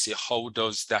transparency, how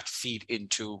does that feed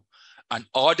into an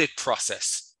audit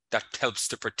process that helps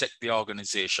to protect the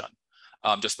organization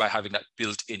just by having that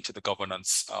built into the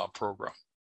governance program?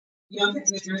 You want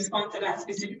me to respond to that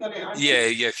specifically?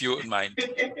 Yeah, if you wouldn't mind.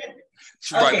 Okay.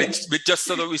 Right, but just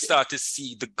so that we start to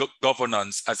see the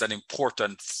governance as an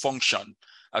important function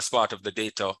as part of the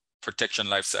data protection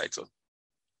lifecycle.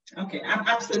 Okay,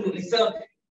 absolutely. So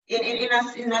in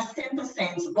a simple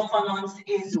sense, governance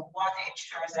is what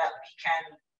ensures that we can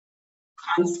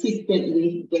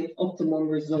consistently get optimum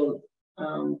results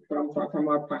from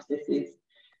our processes.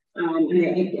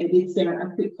 I did say a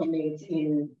quick comment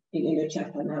in the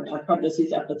chat, and I'll probably use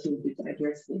the opportunity to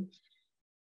address it.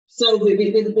 So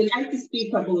we like to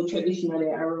speak about traditionally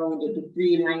around the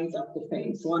three lines of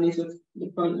defense. One is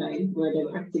the front line, where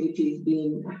the activity is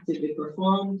being actively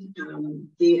performed.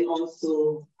 They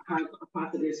also have a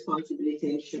part of the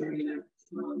responsibility ensuring that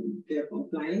they're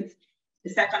compliant. The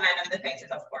second line of defense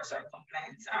is, of course, our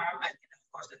compliance arm. And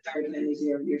of course, the third line is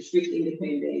your strict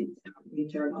independent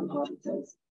internal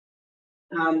auditors.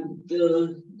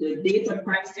 The data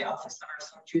privacy officer,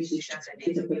 so 360 and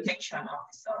data protection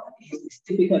officer, is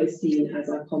typically seen as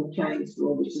a compliance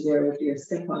role, which is their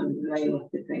second line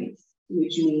of defense,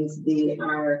 which means they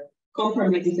are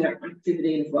compromisers that are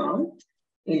actively involved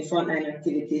in frontline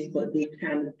activities, but they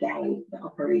can guide the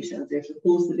operations. They're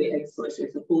supposed to be experts.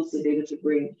 They're supposed to be able to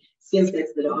bring skill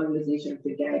sets to the organization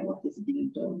to guide what is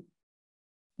being done.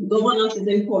 Governance is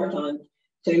important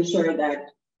to ensure that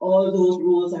all those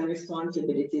roles and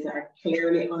responsibilities are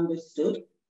clearly understood,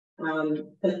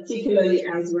 particularly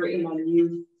as we're in a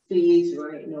new phase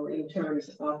right now in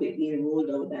terms of it being rolled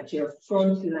out, that your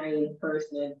frontline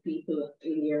person, people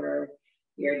in your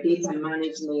data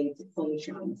management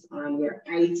functions, your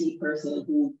IT person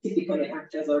who typically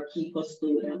act as our key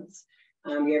custodians,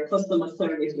 your customer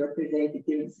service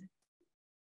representatives,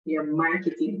 your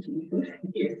marketing people,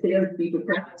 your sales people,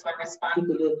 perhaps are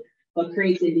responsible for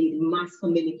creating these mass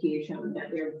communication,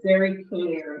 that they're very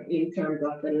clear in terms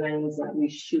of the lines that we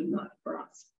should not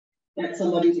cross. That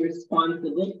somebody's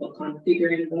responsible for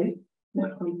configuring them,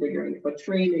 not configuring, for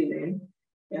training them.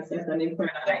 Yes, that's an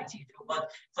important IT tool,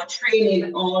 but for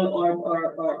training all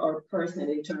our personnel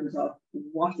in terms of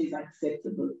what is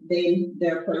acceptable. Then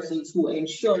there are persons who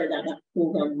ensure that that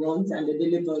program runs and it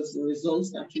delivers the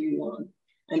results that we want.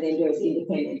 And then there's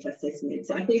independent assessment.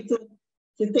 So I think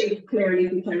to say it clearly,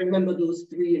 if we can remember those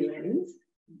three lines,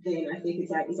 then I think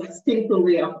it's a simple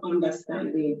way of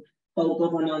understanding how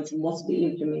governance must be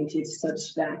implemented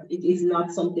such that it is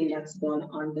not something that's done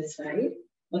on the side,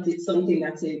 but it's something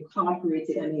that's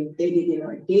incorporated and embedded in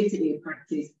our day-to-day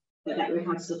practice, but that we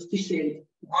have sufficient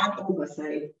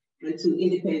oversight and to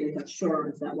independent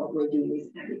assurance that what we're doing is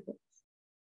adequate.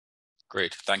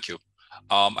 Great, thank you.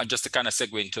 And just to kind of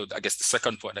segue into, I guess, the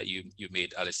second point that you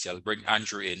made, Alice, I'll bring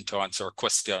Andrew in to answer a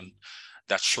question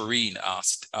that Shireen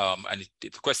asked. And the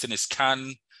question is,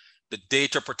 can the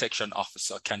data protection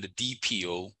officer, can the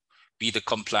DPO be the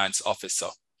compliance officer,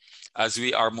 as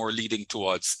we are more leading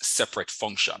towards separate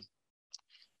function?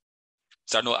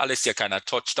 So I know Alicia kind of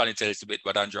touched on it a little bit,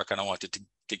 but Andrew, I kind of wanted to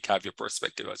have your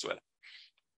perspective as well.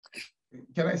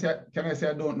 Can I say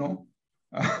I don't know?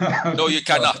 No, you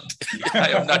cannot.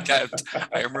 I am not.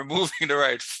 I am removing the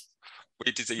right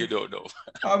way to say you don't know.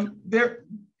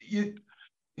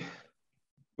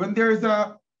 When there is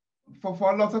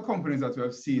for a lot of companies that we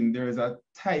have seen, there is a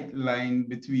tight line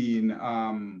between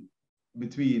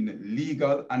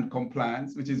legal and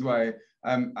compliance, which is why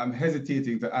I'm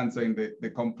hesitating to answering the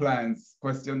compliance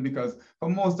question, because for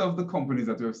most of the companies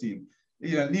that we have seen,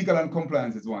 legal and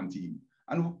compliance is one team.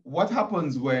 And what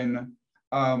happens when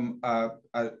a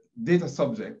data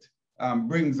subject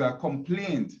brings a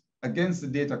complaint against the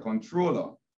data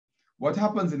controller? What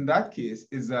happens in that case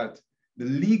is that the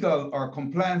legal or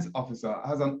compliance officer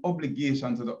has an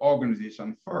obligation to the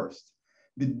organization first.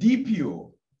 The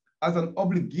DPO has an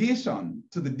obligation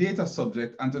to the data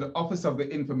subject and to the Office of the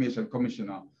Information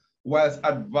Commissioner whilst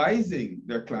advising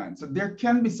their client. So there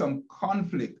can be some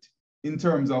conflict in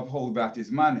terms of how that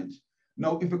is managed.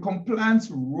 Now, if a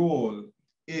compliance role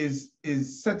is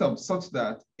set up such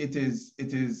that it is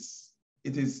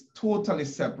totally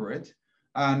separate,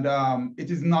 and it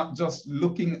is not just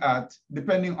looking at,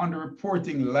 depending on the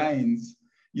reporting lines,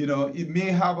 it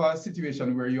may have a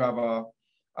situation where you have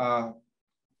a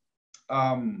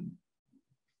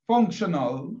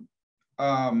functional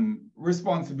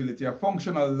responsibility, a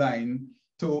functional line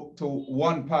to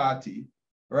one party,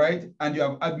 right? And you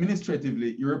have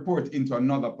administratively, you report into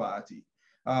another party.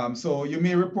 So you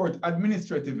may report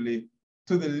administratively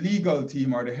to the legal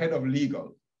team or the head of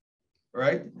legal,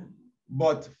 right?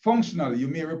 But functionally, you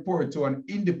may report to an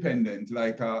independent,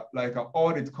 like an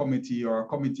audit committee or a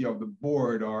committee of the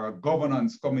board or a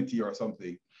governance committee or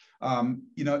something.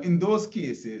 In those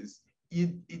cases,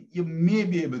 you may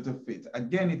be able to fit.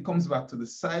 Again, it comes back to the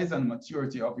size and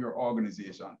maturity of your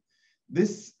organization.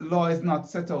 This law is not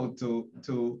set out to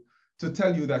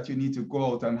tell you that you need to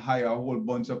go out and hire a whole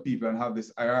bunch of people and have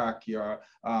this hierarchy or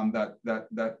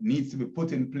that needs to be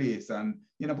put in place. And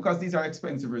because these are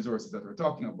expensive resources that we're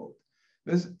talking about.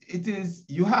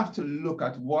 You have to look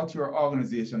at what your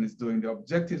organization is doing, the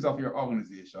objectives of your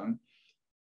organization,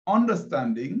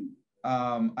 understanding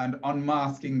and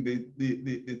unmasking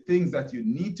the things that you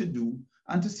need to do,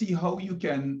 and to see how you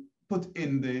can put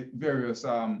in the various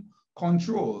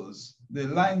controls, the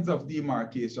lines of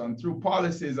demarcation through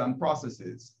policies and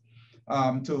processes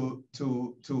to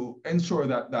ensure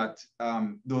that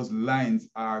those lines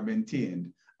are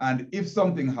maintained. And if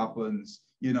something happens,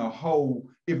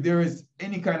 if there is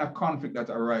any kind of conflict that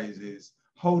arises,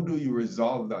 how do you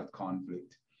resolve that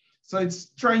conflict? So it's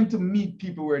trying to meet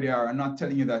people where they are and not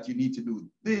telling you that you need to do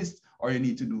this, or you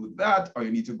need to do that, or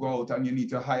you need to go out and you need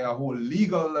to hire a whole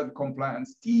legal and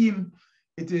compliance team.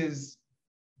 It is,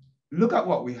 look at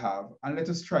what we have and let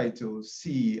us try to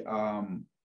see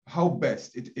how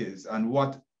best it is and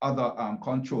what other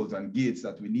controls and gates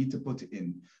that we need to put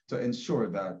in to ensure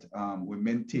that we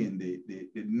maintain the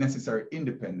necessary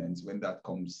independence when that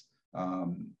comes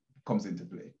into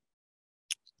play.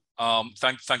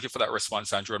 Thank you for that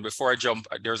response, Andrew. And before I jump,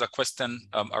 there's a question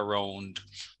around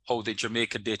how the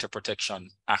Jamaica Data Protection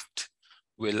Act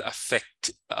will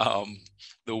affect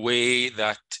the way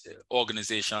that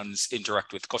organizations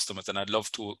interact with customers. And I'd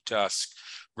love to ask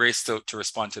Grace to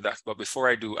respond to that. But before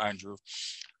I do, Andrew,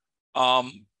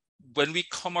 when we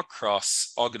come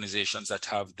across organizations that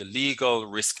have the legal,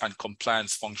 risk, and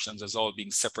compliance functions as all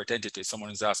being separate entities, someone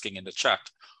is asking in the chat,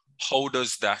 how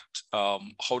does that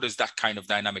kind of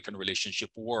dynamic and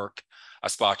relationship work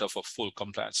as part of a full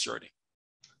compliance journey?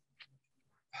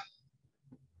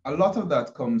 A lot of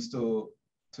that comes to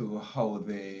how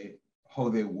they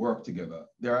work together.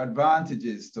 There are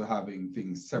advantages to having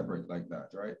things separate like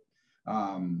that, right?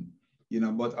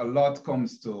 But a lot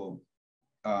comes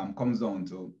down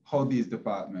to how these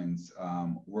departments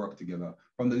work together.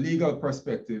 From the legal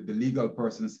perspective, the legal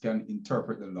persons can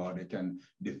interpret the law. They can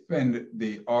defend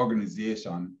the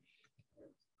organization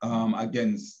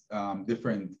against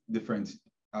different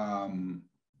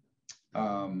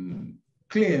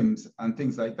claims and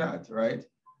things like that, right?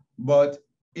 But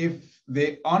if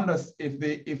they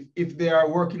are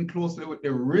working closely with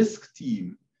the risk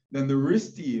team, then the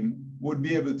risk team would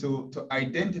be able to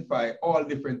identify all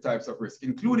different types of risk,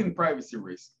 including privacy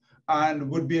risk, and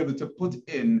would be able to put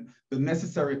in the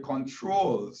necessary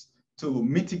controls to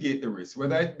mitigate the risk,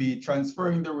 whether it be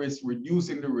transferring the risk,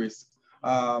 reducing the risk.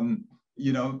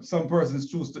 You know, some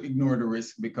persons choose to ignore the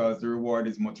risk because the reward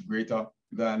is much greater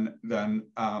than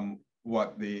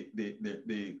what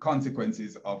the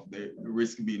consequences of the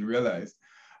risk being realized.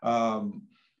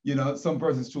 You know, some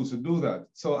persons choose to do that.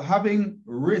 So having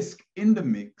risk in the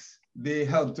mix, they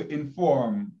help to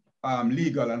inform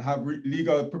legal and have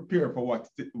legal prepare for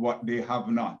what they have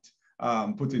not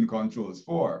put in controls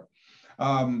for.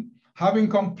 Having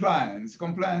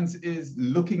compliance is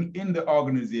looking in the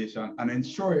organization and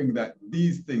ensuring that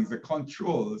these things, the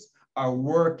controls, are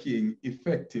working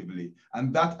effectively.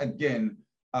 And that again,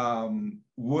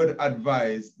 would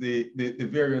advise the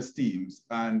various teams.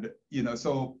 And, you know,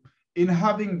 so in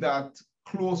having that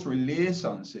close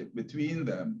relationship between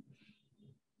them,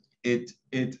 it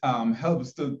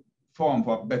helps to form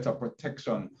for better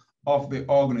protection of the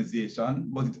organization,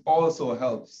 but it also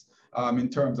helps in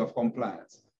terms of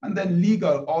compliance. And then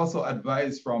legal also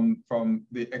advice from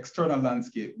the external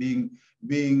landscape, being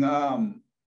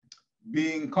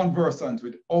conversant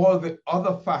with all the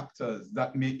other factors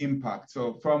that may impact.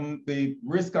 So from the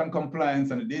risk and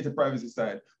compliance and the data privacy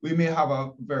side, we may have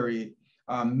a very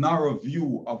narrow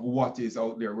view of what is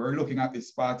out there. We're looking at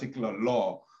this particular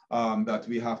law that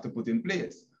we have to put in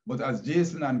place. But as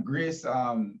Jason and Grace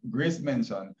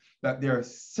mentioned, that there are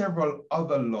several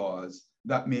other laws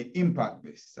that may impact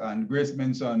this. And Grace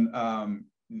mentioned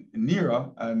NERA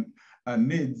and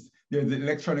NIDS. There's the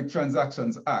Electronic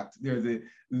Transactions Act. There's the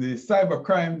Cyber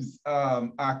Crimes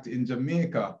Act in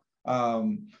Jamaica.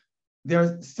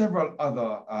 There's several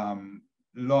other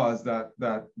laws that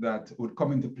would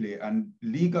come into play, and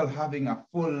legal having a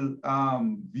full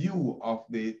view of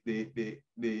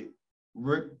the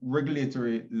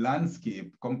regulatory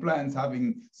landscape, compliance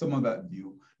having some of that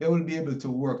view, they will be able to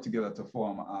work together to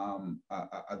form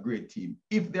a great team.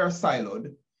 If they're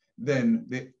siloed, then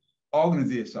the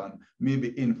organization may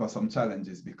be in for some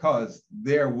challenges because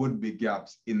there would be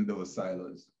gaps in those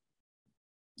silos.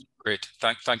 Great,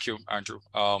 thank you, Andrew.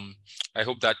 I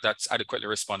hope that's adequately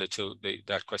responded to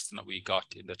that question that we got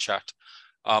in the chat.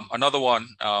 Another one,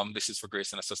 this is for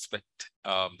Grace, and I suspect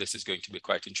this is going to be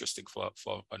quite interesting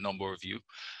for a number of you.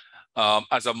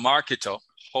 As a marketer,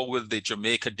 how will the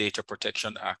Jamaica Data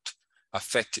Protection Act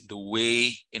affect the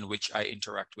way in which I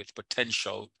interact with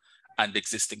potential and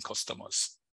existing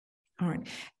customers? All right,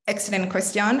 excellent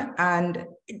question. And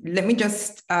let me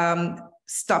just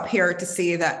stop here to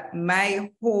say that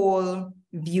my whole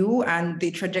view and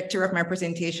the trajectory of my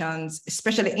presentations,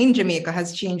 especially in Jamaica,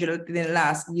 has changed within the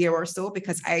last year or so,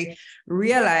 because I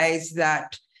realized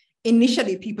that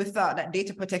initially people thought that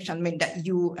data protection meant that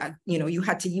you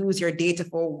had to use your data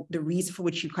for the reason for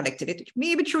which you collected it,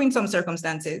 maybe true in some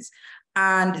circumstances,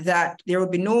 and that there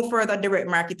would be no further direct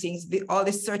marketing. All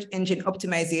this search engine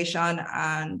optimization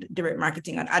and direct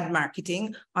marketing and ad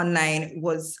marketing online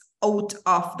was out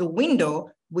of the window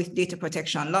with data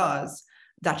protection laws.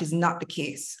 That is not the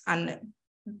case. And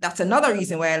that's another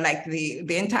reason why I like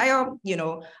the entire,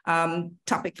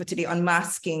 topic for today,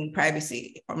 unmasking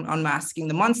privacy, unmasking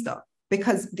the monster,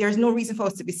 because there's no reason for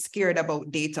us to be scared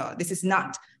about data. This is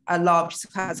not a law which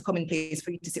has come in place for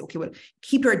you to say, okay, well,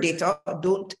 keep your data,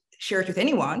 don't share it with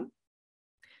anyone,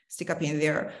 stick a pin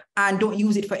there, and don't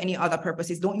use it for any other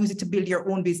purposes. Don't use it to build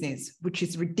your own business, which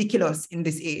is ridiculous in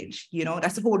this age.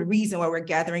 That's the whole reason why we're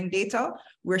gathering data.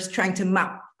 We're trying to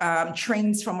map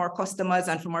trends from our customers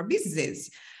and from our businesses,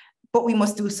 but we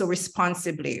must do so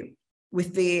responsibly.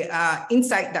 With the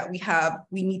insight that we have,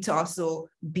 we need to also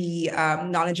be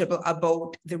knowledgeable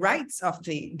about the rights of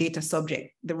the data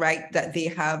subject, the right that they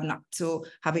have not to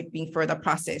have it being further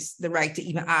processed, the right to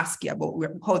even ask you about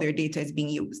how their data is being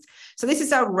used. So this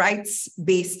is a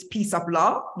rights-based piece of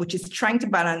law, which is trying to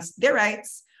balance their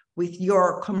rights with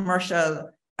your commercial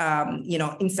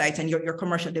insights and your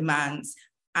commercial demands.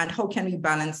 And how can we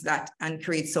balance that and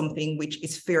create something which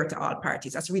is fair to all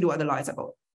parties? That's really what the law is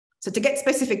about. So to get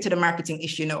specific to the marketing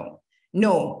issue,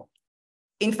 no.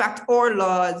 In fact, our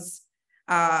laws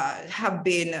have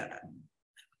been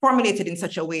formulated in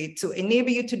such a way to enable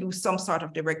you to do some sort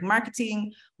of direct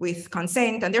marketing with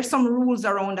consent. And there's some rules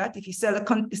around that. If you sell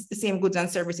the same goods and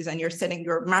services and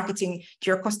you're marketing to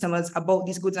your customers about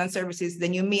these goods and services,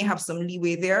 then you may have some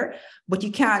leeway there, but you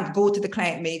can't go to the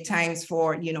client many times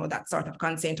for, that sort of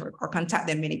consent or contact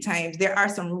them many times. There are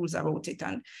some rules about it.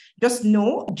 And just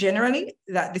know generally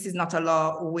that this is not a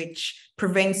law which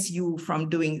prevents you from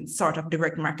doing sort of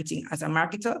direct marketing as a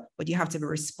marketer, but you have to be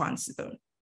responsible.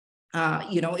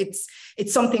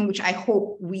 It's something which I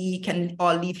hope we can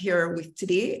all leave here with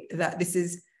today, that this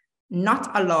is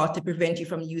not a law to prevent you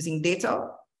from using data,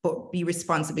 but be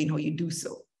responsible in how you do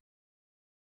so.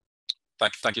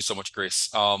 Thank you so much, Grace.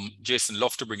 Jason,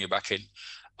 love to bring you back in.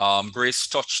 Grace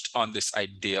touched on this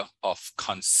idea of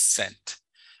consent.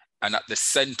 And at the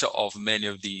center of many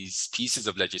of these pieces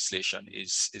of legislation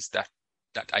is that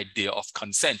idea of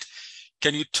consent.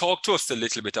 Can you talk to us a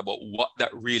little bit about what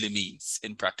that really means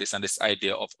in practice, and this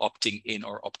idea of opting in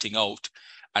or opting out,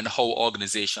 and how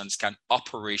organizations can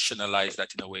operationalize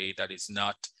that in a way that is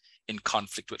not in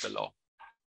conflict with the law?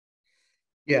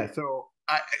 Yeah, so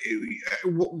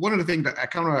one of the things that I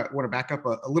kind of want to back up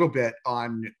a little bit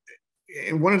on,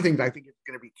 and one of the things I think is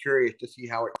going to be curious to see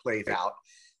how it plays out.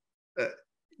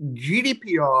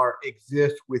 GDPR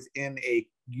exists within a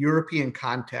European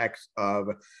context of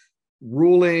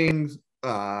rulings,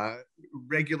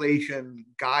 regulation,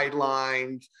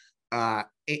 guidelines,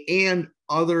 and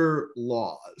other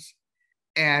laws.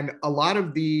 And a lot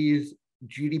of these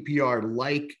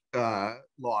GDPR-like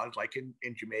laws, like in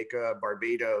Jamaica,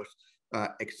 Barbados,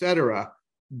 et cetera,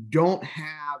 don't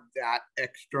have that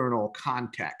external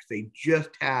context. They just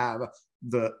have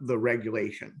the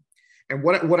regulation. And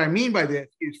what I mean by this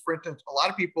is, for instance, a lot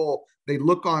of people, they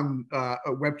look on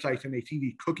websites and they see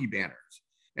these cookie banners.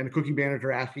 And the cookie banners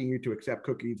are asking you to accept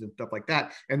cookies and stuff like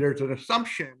that. And there's an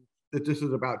assumption that this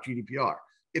is about GDPR.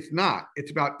 It's not.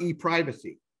 It's about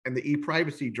e-privacy and the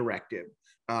e-privacy directive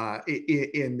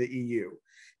in the EU.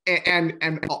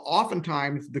 And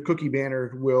oftentimes the cookie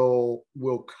banners will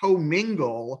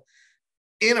commingle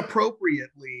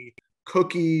inappropriately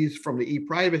cookies from the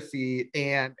e-privacy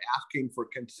and asking for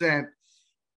consent,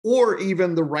 or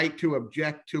even the right to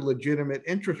object to legitimate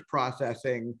interest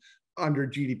processing under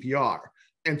GDPR.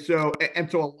 And so a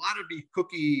lot of these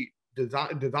cookie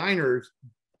designers,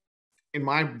 in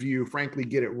my view, frankly,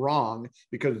 get it wrong,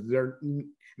 because they're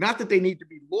not that they need to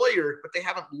be lawyers, but they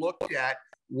haven't looked at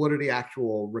what are the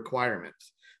actual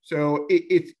requirements. So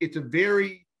it's a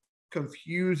very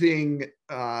confusing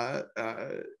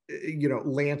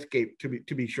landscape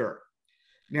to be sure.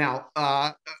 Now,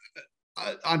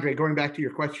 Andre, going back to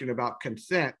your question about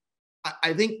consent,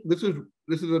 I think this is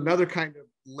another kind of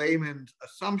layman's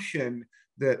assumption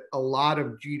that a lot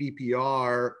of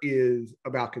GDPR is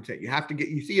about consent.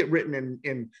 You see it written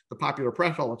in the popular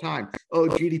press all the time. Oh,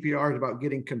 GDPR is about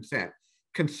getting consent.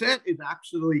 Consent is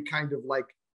actually kind of like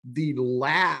the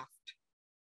last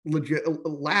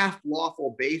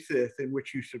lawful basis in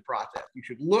which you should process. You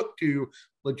should look to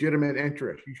legitimate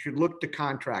interest. You should look to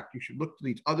contract. You should look to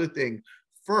these other things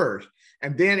first.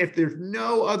 And then if there's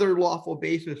no other lawful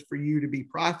basis for you to be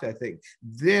processing,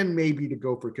 then maybe to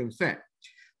go for consent.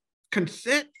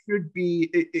 Consent should be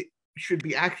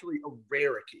actually a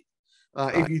rarity.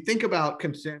 If you think about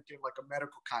consent in like a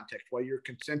medical context, while you're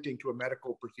consenting to a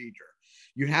medical procedure,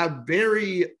 you have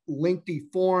very lengthy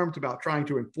forms about trying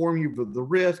to inform you of the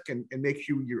risk and make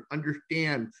sure you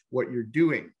understand what you're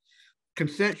doing.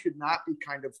 Consent should not be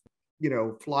kind of,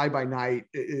 fly by night,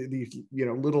 these,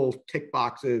 little tick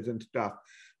boxes and stuff.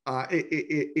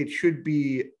 It should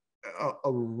be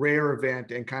a rare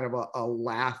event and kind of a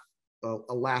last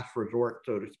resort,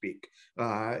 so to speak,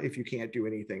 if you can't do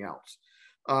anything else.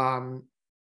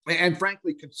 And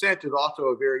frankly, consent is also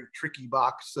a very tricky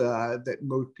box that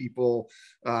most people,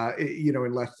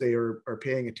 unless they are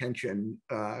paying attention,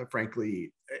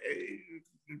 frankly,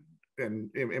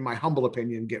 and in my humble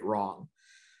opinion, get wrong.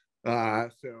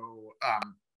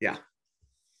 Yeah.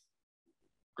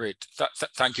 Great.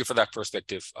 Thank you for that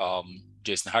perspective,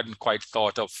 Jason. I hadn't quite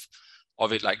thought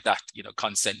of it like that,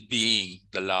 consent being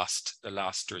the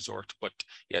last resort, but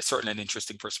yeah, certainly an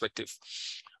interesting perspective.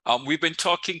 We've been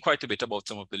talking quite a bit about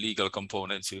some of the legal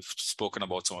components. We've spoken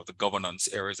about some of the governance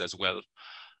areas as well.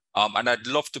 And I'd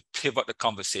love to pivot the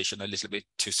conversation a little bit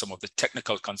to some of the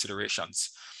technical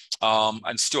considerations.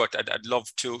 And Stuart, I'd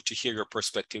love to hear your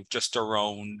perspective just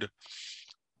around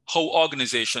how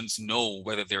organizations know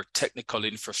whether their technical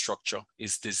infrastructure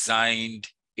is designed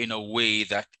in a way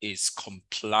that is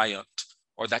compliant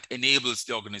or that enables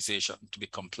the organization to be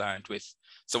compliant with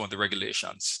some of the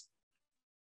regulations.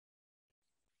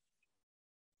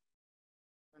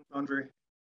 Thanks, Andre.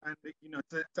 And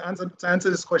to answer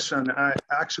this question, I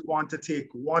actually want to take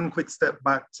one quick step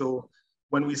back to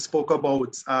when we spoke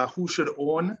about who should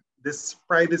own this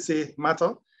privacy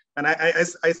matter. And I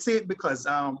say it because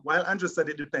while Andrew said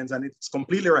it depends, and it's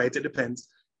completely right, it depends.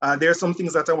 There are some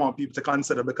things that I want people to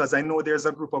consider, because I know there's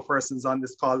a group of persons on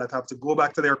this call that have to go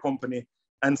back to their company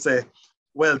and say,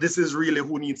 well, this is really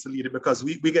who needs to lead it, because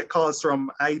we get calls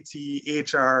from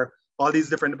IT, HR, all these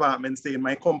different departments saying,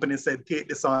 my company said, take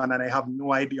this on, and I have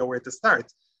no idea where to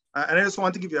start. And I just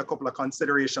want to give you a couple of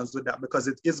considerations with that, because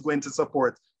it is going to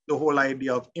support the whole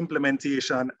idea of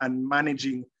implementation and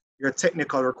managing your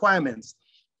technical requirements.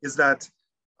 Is that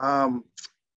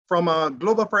from a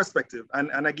global perspective, and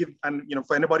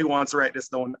for anybody who wants to write this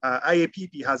down,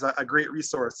 IAPP has a great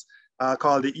resource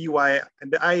called the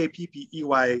IAPP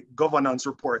EY Governance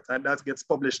Report, and that gets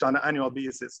published on an annual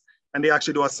basis. And they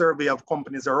actually do a survey of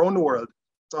companies around the world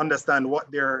to understand what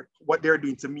they're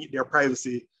doing to meet their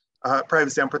privacy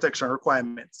and protection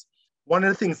requirements. One of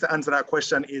the things to answer that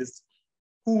question is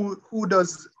who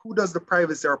does the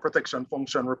privacy or protection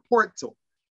function report to?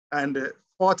 And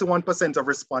 41% of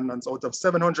respondents out of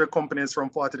 700 companies from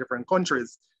 40 different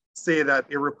countries say that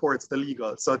it reports to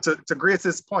legal. So to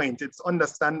Grace's point, it's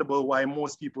understandable why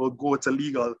most people go to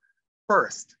legal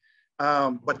first.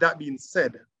 But that being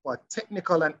said, for a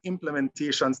technical and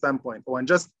implementation standpoint, and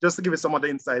just to give you some other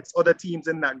insights, other teams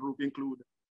in that group include,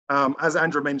 as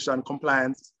Andrew mentioned,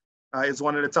 compliance is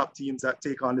one of the top teams that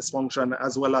take on this function,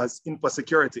 as well as info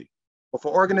security. But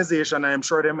for organization, I'm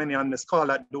sure there are many on this call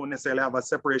that don't necessarily have a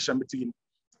separation between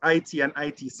IT and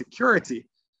IT security.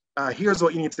 Here's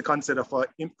what you need to consider for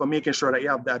making sure that you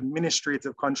have the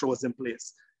administrative controls in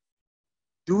place.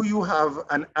 Do you have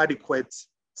an adequate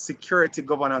security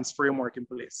governance framework in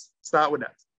place? Start with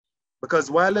that.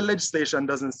 Because while the legislation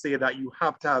doesn't say that you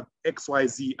have to have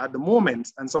XYZ at the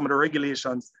moment, and some of the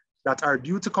regulations that are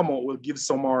due to come out will give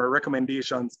some more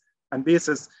recommendations and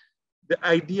basis, the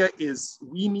idea is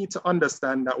we need to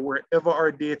understand that wherever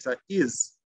our data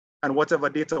is and whatever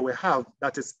data we have,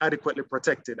 that is adequately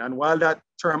protected. And while that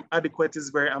term adequate is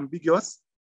very ambiguous,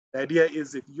 the idea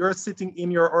is if you're sitting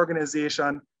in your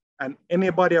organization and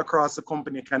anybody across the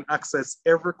company can access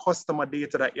every customer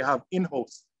data that you have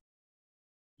in-house,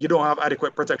 you don't have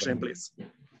adequate protection in place.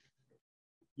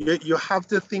 You have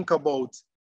to think about,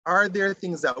 are there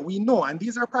things that we know? And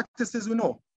these are practices we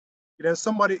know. You know,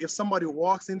 if somebody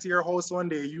walks into your house one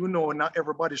day, you know not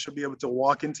everybody should be able to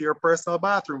walk into your personal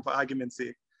bathroom, for argument's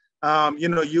sake.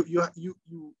 You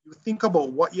think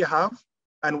about what you have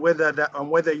and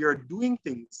whether you're doing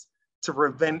things to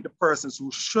prevent the persons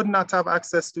who should not have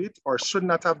access to it or should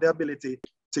not have the ability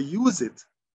to use it.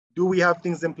 Do we have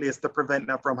things in place to prevent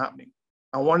that from happening?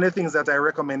 And one of the things that I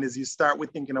recommend is you start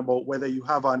with thinking about whether you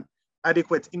have an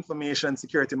adequate information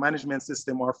security management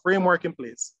system or framework in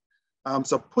place.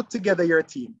 So put together your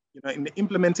team, in the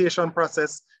implementation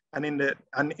process and in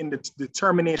the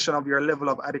determination of your level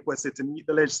of adequacy to meet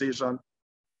the legislation.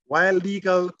 While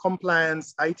legal,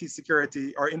 compliance, IT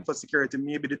security, or info security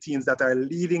may be the teams that are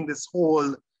leading this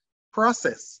whole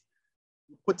process,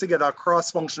 put together a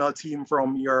cross-functional team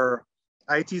from your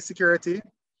IT security,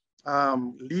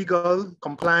 legal,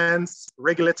 compliance,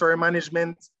 regulatory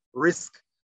management, risk,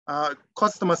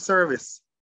 customer service.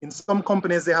 In some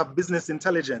companies, they have business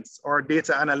intelligence or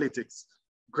data analytics.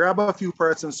 Grab a few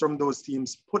persons from those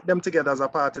teams, put them together as a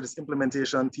part of this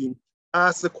implementation team,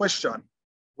 ask the question,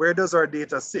 where does our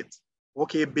data sit?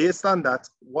 Okay, based on that,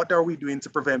 what are we doing to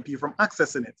prevent people from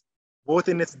accessing it, both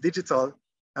in its digital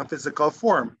and physical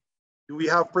form? Do we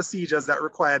have procedures that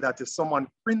require that if someone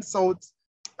prints out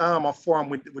a form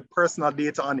with personal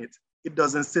data on it, it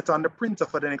doesn't sit on the printer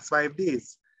for the next 5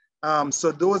 days?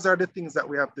 So those are the things that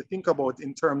we have to think about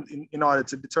in order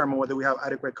to determine whether we have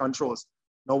adequate controls.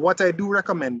 Now, what I do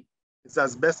recommend is,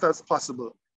 as best as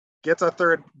possible, get a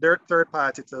third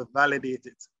party to validate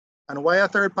it. And why a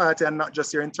third party and not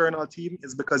just your internal team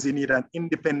is because you need an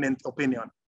independent opinion.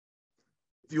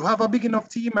 If you have a big enough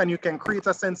team and you can create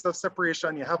a sense of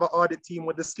separation, you have an audit team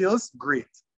with the skills, great.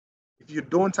 If you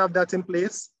don't have that in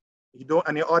place,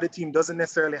 and your audit team doesn't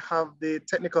necessarily have the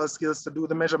technical skills to do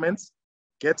the measurements,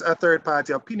 get a third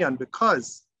party opinion,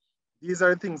 because these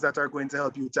are things that are going to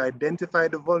help you to identify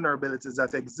the vulnerabilities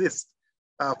that exist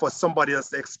for somebody else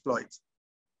to exploit.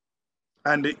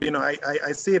 And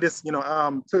I say this,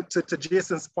 to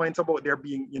Jason's point about there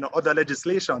being other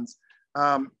legislations.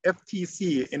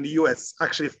 FTC in the US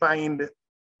actually fined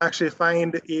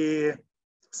a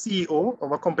CEO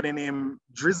of a company named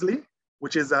Drizzly,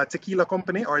 which is a tequila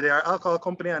company, or they are alcohol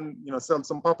company and sell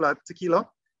some popular tequila.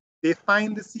 They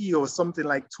fined the CEO something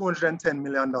like $210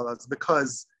 million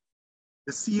because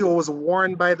the CEO was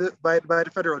warned by the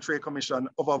Federal Trade Commission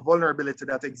of a vulnerability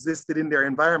that existed in their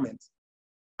environment,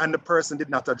 and the person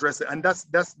did not address it. And that's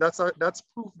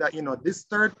proof that this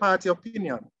third party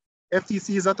opinion,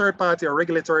 FTC is a third party, a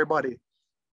regulatory body.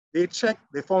 They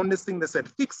checked, they found this thing, they said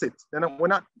fix it. Then we're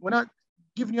not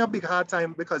giving you a big hard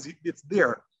time because it's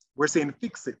there. We're saying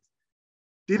fix it.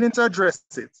 Didn't address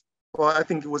it. Well, I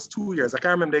think it was 2 years. I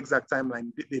can't remember the exact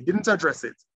timeline. They didn't address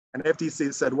it. And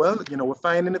FTC said, well, you know, we're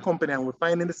fining the company and we're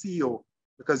fining the CEO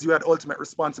because you had ultimate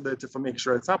responsibility for making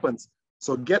sure it happens.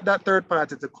 So get that third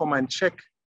party to come and check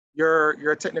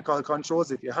your technical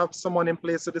controls. If you have someone in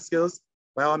place with the skills,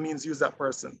 by all means, use that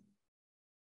person.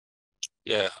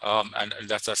 Yeah, and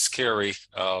that's a scary,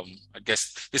 I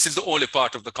guess this is the only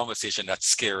part of the conversation that's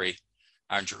scary,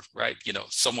 Andrew, right? You know,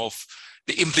 some of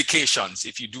the implications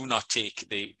if you do not take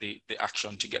the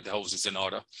action to get the houses in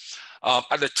order.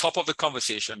 At the top of the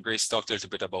conversation, Grace talked a little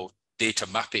bit about data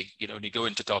mapping. You know, when you go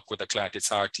in to talk with a client, it's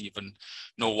hard to even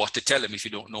know what to tell them if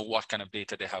you don't know what kind of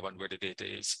data they have and where the data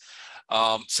is.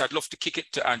 So I'd love to kick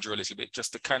it to Andrew a little bit,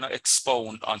 just to kind of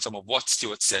expound on some of what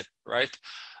Stuart said, right?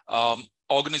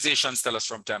 Organizations tell us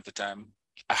from time to time,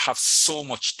 I have so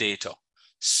much data,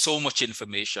 so much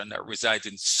information that resides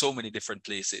in so many different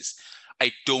places.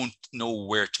 I don't know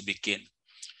where to begin.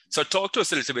 So talk to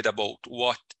us a little bit about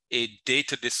what a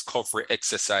data discovery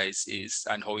exercise is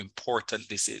and how important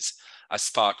this is as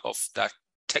part of that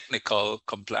technical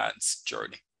compliance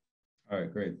journey. All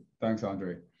right, great. Thanks,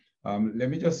 Andre. Let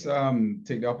me just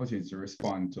take the opportunity to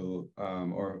respond to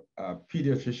our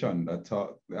pediatrician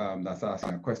that's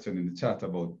asking a question in the chat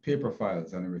about paper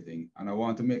files and everything. And I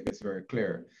want to make this very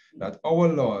clear that our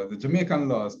law, the Jamaican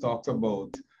laws, talks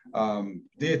about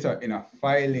data in a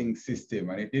filing system,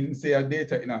 and it didn't say a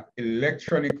data in an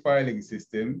electronic filing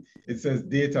system. It says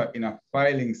data in a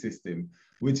filing system,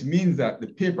 which means that the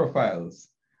paper files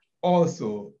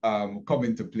also come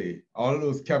into play. All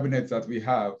those cabinets that we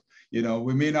have, you know,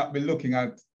 we may not be looking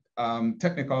at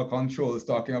technical controls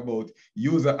talking about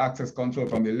user access control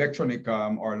from the electronic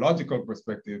or logical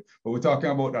perspective, but we're talking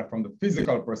about that from the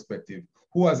physical perspective.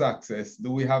 Who has access? Do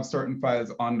we have certain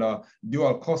files under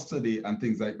dual custody and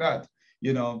things like that?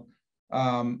 You know,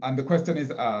 and the question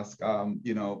is asked,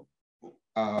 you know,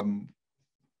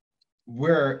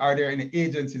 where are there any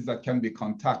agencies that can be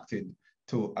contacted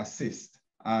to assist?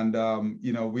 And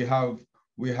you know, we have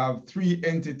three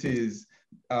entities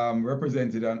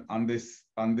represented on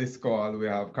this call. We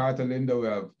have Carter Linda, we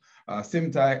have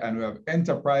Symptai, and we have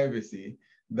Enterprivacy,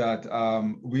 that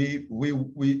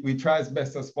we try as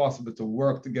best as possible to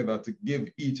work together to give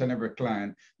each and every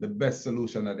client the best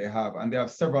solution that they have. And they have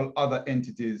several other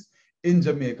entities in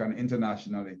Jamaica and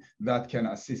internationally that can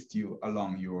assist you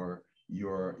along your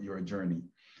journey.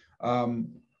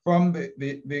 From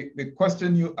the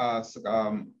question you asked,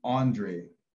 Andre,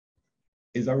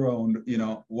 is around, you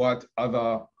know, what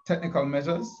other technical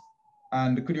measures?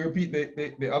 And could you repeat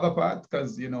the other part?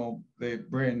 Because, you know, the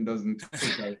brain doesn't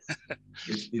think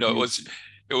no,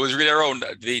 it was really around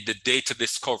the data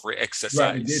discovery exercise.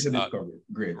 Right, data discovery,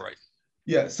 great. Right.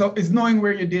 Yeah, so it's knowing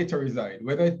where your data resides,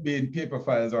 whether it be in paper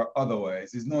files or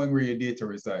otherwise, is knowing where your data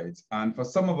resides. And for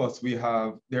some of us, we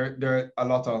have, there are a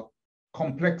lot of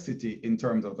complexity in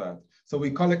terms of that. So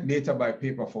we collect data by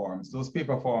paper forms. Those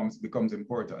paper forms becomes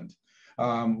important.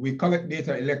 We collect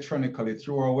data electronically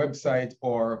through our website,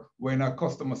 or when a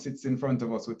customer sits in front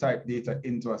of us, we type data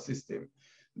into a system.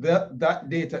 That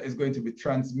data is going to be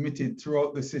transmitted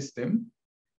throughout the system.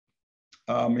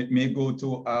 It may go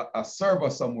to a server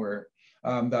somewhere,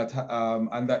 and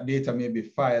that data may be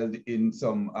filed in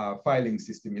some filing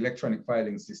system, electronic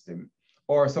filing system,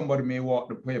 or somebody may walk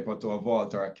the paper to a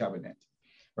vault or a cabinet,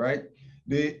 right?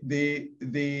 The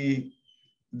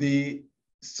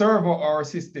server or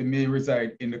system may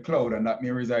reside in the cloud, and that may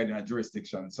reside in a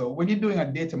jurisdiction. So when you're doing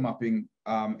a data mapping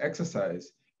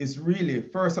exercise, it's really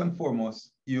first and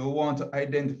foremost, you want to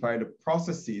identify the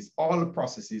processes, all the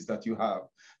processes that you have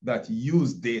that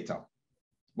use data,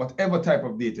 whatever type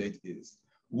of data it is.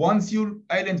 Once you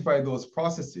identify those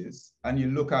processes and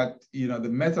you look at, you know, the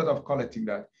method of collecting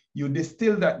that, you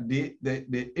distill that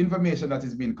the information that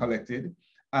is being collected,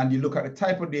 and you look at the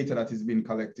type of data that is being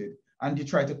collected, and you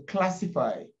try to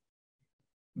classify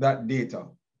that data,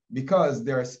 because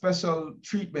there are special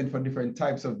treatment for different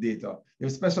types of data.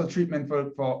 There's special treatment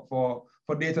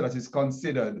for data that is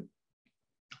considered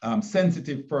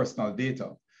sensitive personal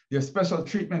data. There's special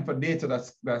treatment for data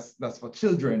that's for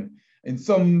children. In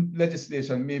some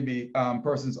legislation, maybe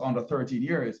persons under 13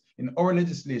 years. In our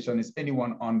legislation, it's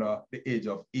anyone under the age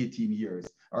of 18 years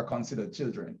are considered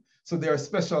children. So there are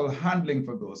special handling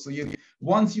for those. So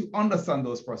once you understand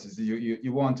those processes,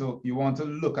 you want to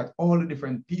look at all the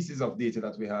different pieces of data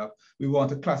that we have. We want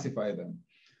to classify them.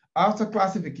 After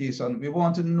classification, we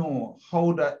want to know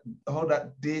how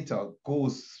that data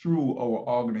goes through our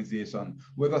organization,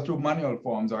 whether through manual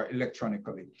forms or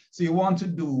electronically. So you want to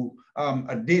do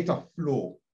a data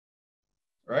flow,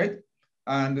 right?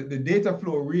 And the data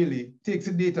flow really takes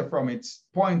the data from its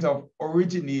point of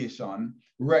origination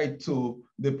right to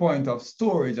the point of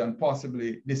storage and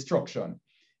possibly destruction.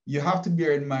 you have to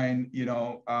bear in mind,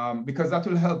 because that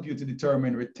will help you to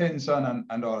determine retention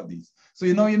and all of these. So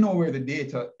you know where the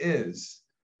data is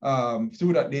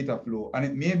through that data flow, and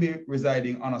it may be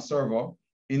residing on a server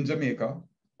in Jamaica,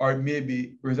 or it may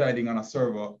be residing on a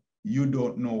server you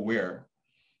don't know where.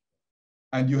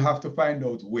 And you have to find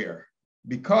out where,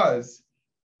 because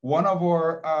one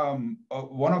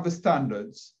of the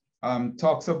standards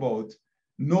talks about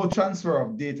no transfer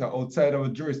of data outside of a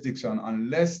jurisdiction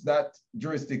unless that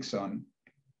jurisdiction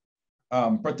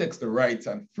protects the rights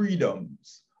and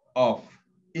freedoms of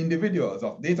individuals,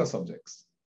 of data subjects,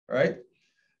 right?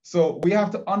 So we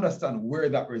have to understand where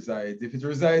that resides. If it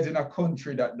resides in a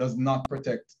country that does not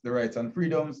protect the rights and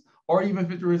freedoms, or even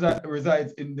if it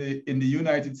resides in the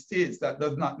United States that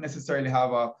does not necessarily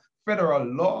have a federal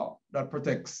law that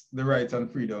protects the rights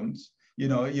and freedoms, you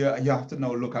have to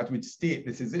now look at which state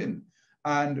this is in.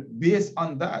 And based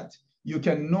on that, you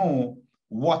can know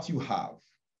what you have.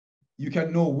 You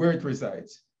can know where it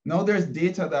resides. Now there's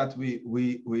data that when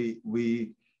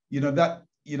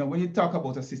you talk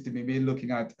about a system, you may be looking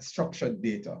at structured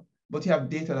data, but you have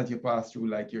data that you pass through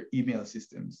like your email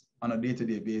systems on a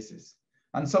day-to-day basis.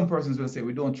 And some persons will say,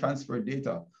 we don't transfer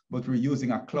data, but we're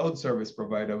using a cloud service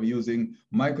provider. We're using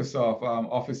Microsoft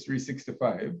Office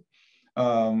 365.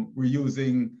 We're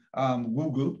using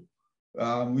Google.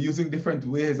 We're using different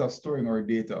ways of storing our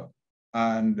data.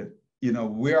 And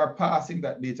we are passing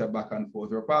that data back and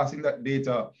forth. We're passing that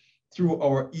data through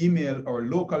our email, our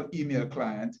local email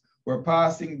client. We're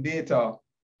passing data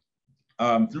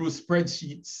through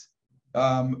spreadsheets,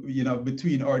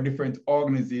 between our different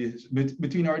organizations,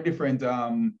 between our different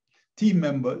team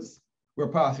members. We're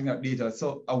passing that data.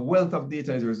 So a wealth of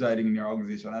data is residing in your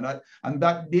organization. And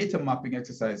that data mapping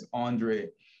exercise, Andre,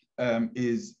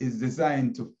 is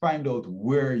designed to find out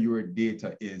where your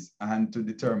data is and to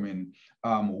determine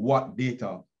what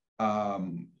data,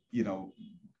 to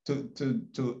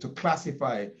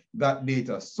classify that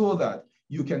data so that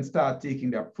you can start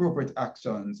taking the appropriate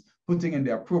actions, putting in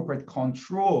the appropriate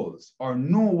controls, or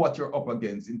know what you're up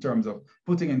against in terms of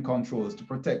putting in controls to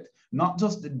protect not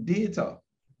just the data.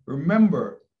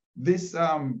 Remember, this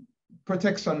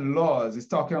protection laws is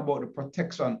talking about the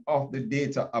protection of the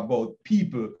data about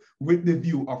people with the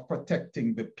view of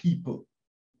protecting the people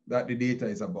that the data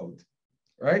is about,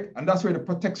 right? And that's where the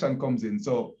protection comes in.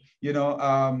 So,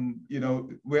 Jason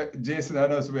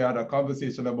and us, we had a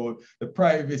conversation about the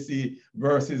privacy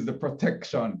versus the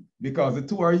protection, because the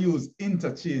two are used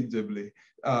interchangeably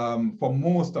for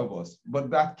most of us,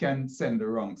 but that can send the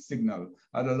wrong signal.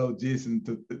 I'd allow Jason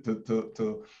to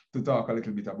talk a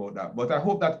little bit about that. But I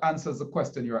hope that answers the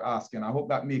question you're asking. I hope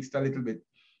that makes it a little bit,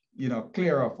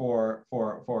 clearer for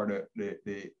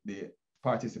the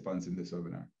participants in this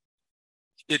webinar.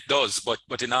 It does, but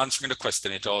in answering the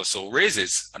question, it also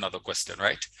raises another question,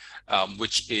 right?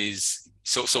 Which is,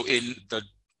 so in the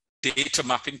data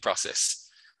mapping process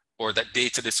or that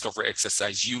data discovery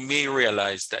exercise, you may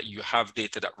realize that you have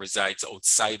data that resides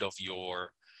outside of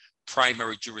your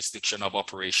primary jurisdiction of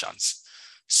operations.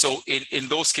 So in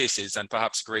those cases, and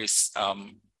perhaps Grace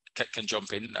can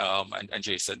jump in, and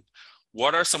Jason,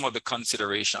 what are some of the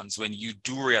considerations when you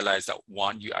do realize that,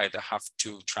 one, you either have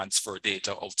to transfer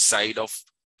data outside of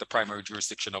the primary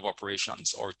jurisdiction of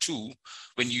operations, or two,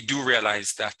 when you do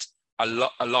realize that a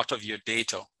lot of your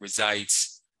data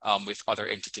resides with other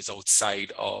entities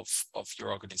outside of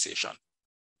your organization?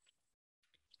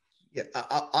 Yeah,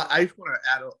 I just want to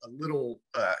add a little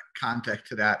context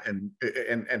to that and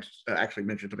actually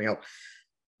mention something else.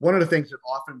 One of the things that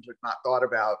often is not thought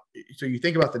about, so you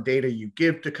think about the data you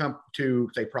give to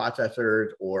say processors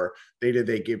or data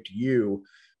they give to you,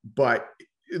 but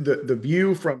the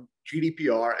view from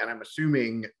GDPR, and I'm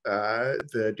assuming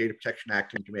the Data Protection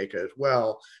Act in Jamaica as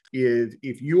well, is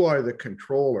if you are the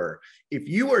controller, if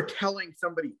you are telling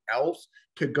somebody else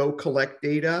to go collect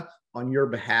data on your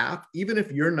behalf, even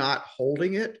if you're not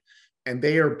holding it and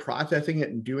they are processing it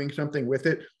and doing something with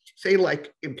it, say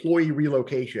like employee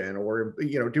relocation or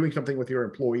doing something with your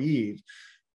employees,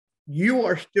 you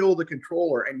are still the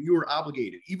controller and you are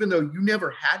obligated. Even though you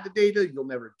never had the data, you'll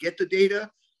never get the data,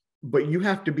 but you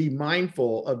have to be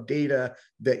mindful of data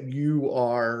that you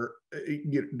are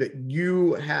that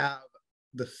you have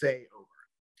the say over.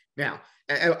 Now,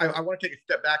 I want to take a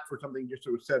step back for something just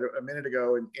that was said a minute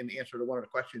ago in answer to one of the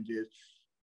questions is,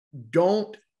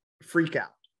 don't freak out.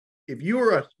 If you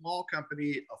are a small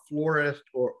company, a florist,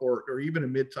 or even a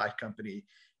mid-sized company,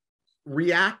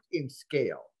 react in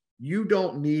scale. You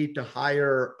don't need to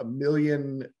hire 1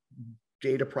 million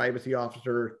data privacy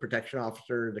officers, protection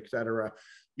officers, et cetera.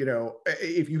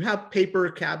 If you have paper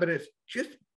cabinets, just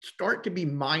start to be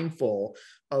mindful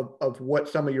of what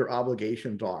some of your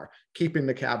obligations are, keeping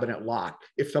the cabinet locked.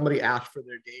 If somebody asks for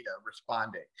their data,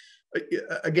 responding.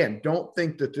 Again, don't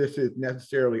think that this is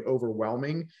necessarily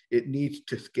overwhelming. It needs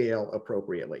to scale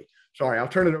appropriately. Sorry, I'll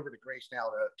turn it over to Grace now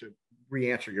to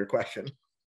re-answer your question.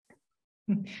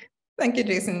 Thank you,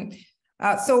 Jason.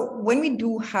 So when we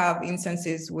do have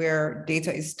instances where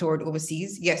data is stored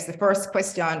overseas, yes, the first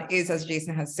question is, as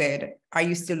Jason has said, are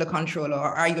you still the controller or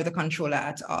are you the controller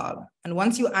at all? And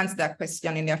once you answer that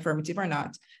question in the affirmative or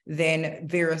not, then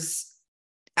various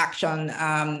action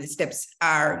steps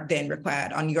are then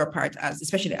required on your part,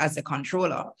 especially as the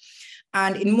controller.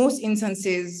 And in most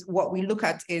instances, what we look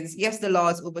at is, yes, the law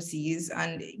is overseas,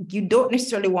 and you don't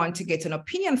necessarily want to get an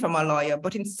opinion from a lawyer,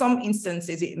 but in some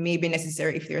instances, it may be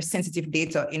necessary if there's sensitive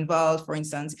data involved. For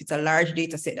instance, if it's a large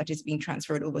data set that is being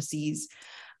transferred overseas.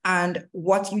 And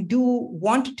what you do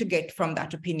want to get from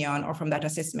that opinion or from that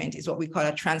assessment is what we call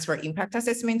a transfer impact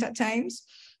assessment at times,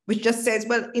 which just says,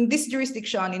 well, in this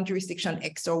jurisdiction, in jurisdiction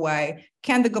X or Y,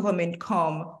 can the government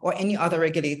come or any other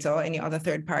regulator, any other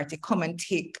third party come and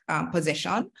take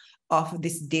possession of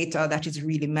this data that is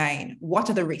really mine? What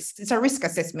are the risks? It's a risk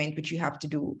assessment which you have to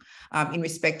do in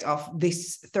respect of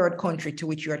this third country to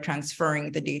which you are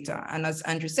transferring the data. And as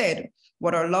Andrew said,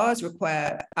 what our laws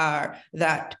require are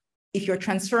that if you're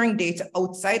transferring data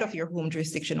outside of your home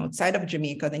jurisdiction, outside of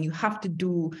Jamaica, then you have to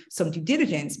do some due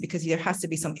diligence because there has to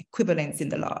be some equivalence in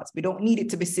the laws. We don't need it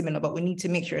to be similar, but we need to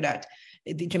make sure that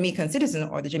the Jamaican citizen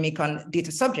or the Jamaican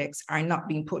data subjects are not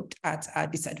being put at a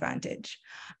disadvantage.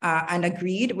 And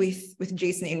agreed with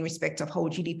Jason in respect of how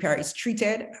GDPR is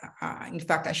treated. In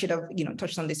fact, I should have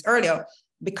touched on this earlier.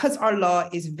 Because our law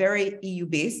is very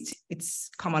EU-based, it's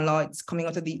common law, it's coming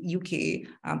out of the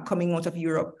UK, coming out of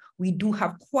Europe, we do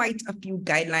have quite a few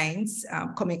guidelines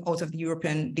coming out of the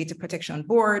European Data Protection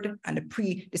Board and the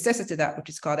predecessor to that, which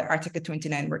is called the Article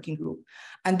 29 Working Group.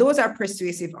 And those are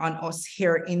persuasive on us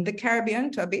here in the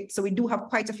Caribbean to a bit. So we do have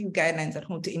quite a few guidelines on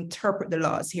how to interpret the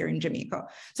laws here in Jamaica.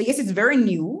 So yes, it's very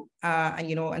new, and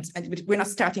we're not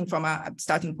starting from a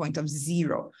starting point of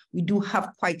zero. We do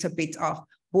have quite a bit of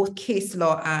both case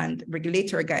law and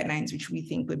regulatory guidelines, which we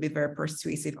think would be very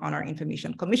persuasive on our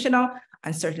information commissioner,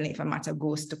 and certainly if a matter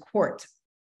goes to court.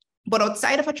 But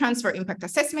outside of a transfer impact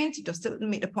assessment, just to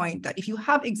make the point that if you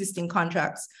have existing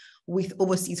contracts with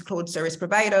overseas cloud service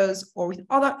providers or with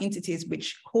other entities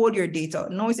which hold your data,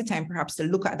 now is the time perhaps to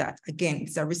look at that. Again,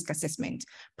 it's a risk assessment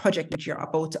project that you're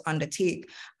about to undertake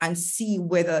and see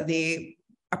whether they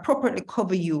appropriately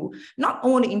cover you, not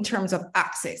only in terms of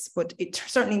access, but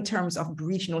certainly in terms of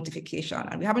breach notification.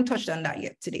 And we haven't touched on that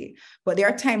yet today, but there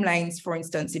are timelines, for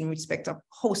instance, in respect of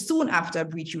how soon after a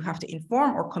breach you have to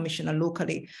inform our commissioner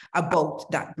locally about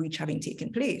that breach having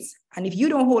taken place. And if you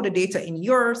don't hold the data in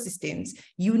your systems,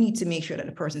 you need to make sure that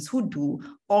the persons who do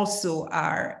also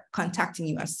are contacting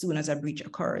you as soon as a breach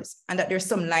occurs, and that there's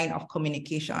some line of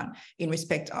communication in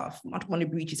respect of not only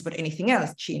breaches, but anything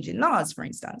else, change in laws, for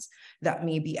instance, that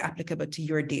may be applicable to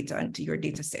your data and to your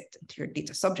data set, and to your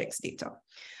data subjects data.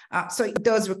 So it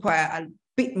does require a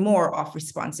bit more of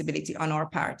responsibility on our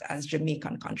part as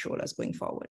Jamaican controllers going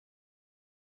forward.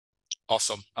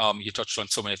 Awesome. You touched on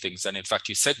so many things, and in fact,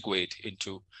 you segued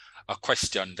into a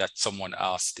question that someone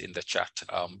asked in the chat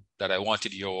that I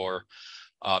wanted your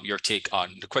take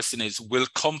on. The question is, will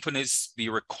companies be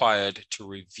required to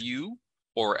review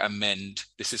or amend,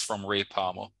 this is from Ray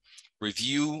Palmer,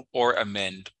 review or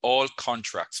amend all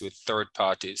contracts with third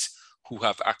parties who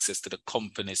have access to the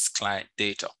company's client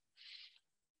data?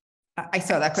 I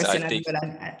saw that question as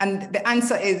well, and the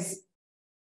answer is,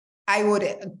 I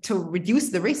would, to reduce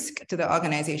the risk to the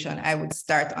organization, I would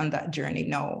start on that journey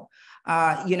now.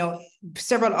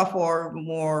 Several of our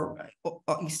more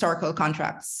historical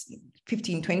contracts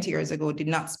 15, 20 years ago did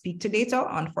not speak to data,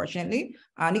 unfortunately,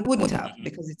 and it wouldn't have,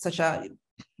 because it's such a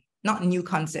not new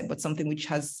concept, but something which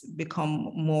has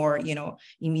become more,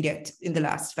 immediate in the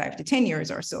last 5 to 10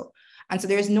 years or so. And so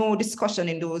there's no discussion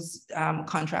in those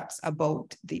contracts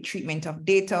about the treatment of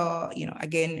data,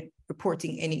 again,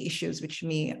 reporting any issues which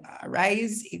may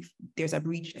arise if there's a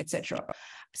breach, etc.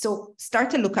 So start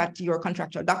to look at your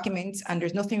contractual documents, and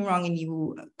there's nothing wrong in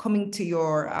you coming to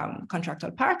your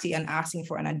contractual party and asking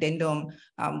for an addendum,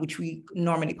 which we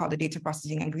normally call the data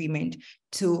processing agreement,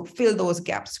 to fill those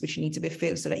gaps which need to be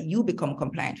filled so that you become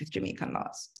compliant with Jamaican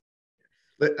laws.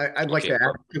 I'd like to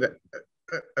add to that.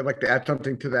 I'd like to add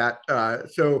something to that.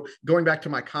 So going back to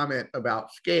my comment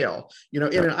about scale, in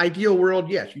an ideal world,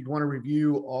 yes, you'd want to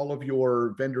review all of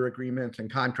your vendor agreements and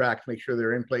contracts, make sure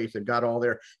they're in place, they've got all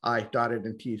their I's dotted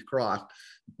and T's crossed.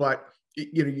 But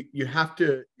you have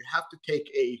to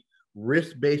take a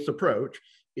risk-based approach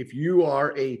If you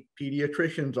are a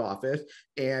pediatrician's office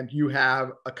and you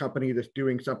have a company that's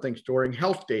doing something storing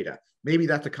health data, maybe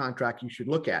that's a contract you should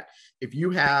look at. If you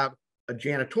have a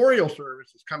janitorial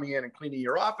service that's coming in and cleaning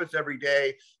your office every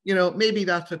day, maybe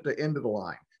that's at the end of the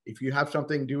line. If you have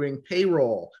something doing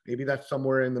payroll, maybe that's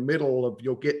somewhere in the middle of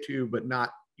you'll get to, but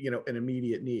not, an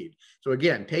immediate need. So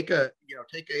again, take a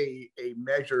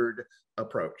measured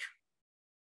approach.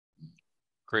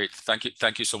 Great, thank you.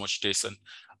 Thank you so much, Jason.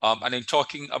 And in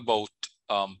talking about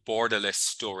borderless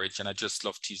storage, and I just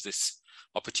love to use this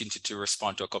opportunity to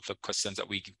respond to a couple of questions that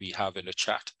we have in the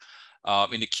chat,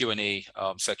 in the Q&A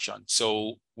section.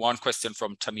 So one question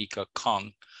from Tamika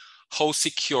Kong: how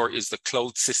secure is the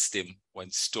cloud system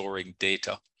when storing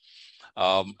data?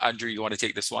 Andrew, you want to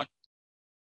take this one?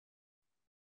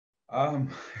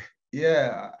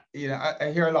 Yeah,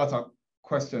 I hear a lot of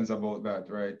questions about that,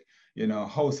 right?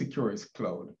 How secure is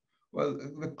cloud? Well,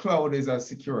 the cloud is as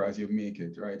secure as you make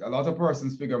it, right? A lot of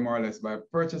persons figure more or less by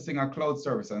purchasing a cloud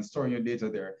service and storing your data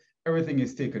there, everything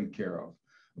is taken care of.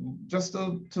 Just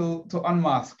to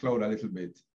unmask cloud a little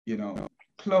bit,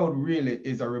 cloud really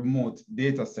is a remote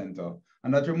data center.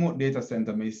 And that remote data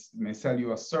center may sell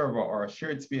you a server or a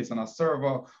shared space on a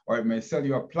server, or it may sell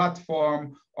you a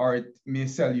platform, or it may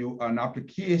sell you an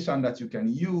application that you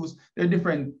can use. There are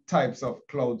different types of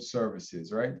cloud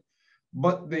services, right?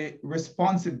 But the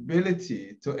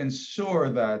responsibility to ensure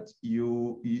that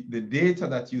the data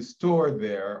that you store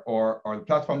there or the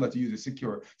platform that you use is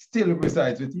secure still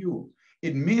resides with you.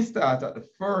 It may start at the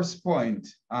first point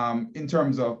in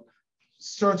terms of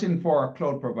searching for a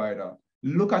cloud provider.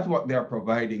 Look at what they're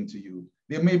providing to you.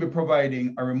 They may be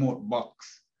providing a remote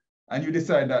box, and you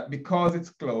decide that because it's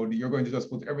cloud, you're going to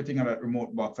just put everything on that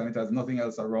remote box and it has nothing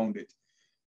else around it.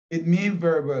 It may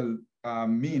very well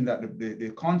mean that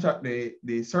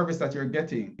the service that you're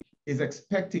getting is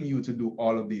expecting you to do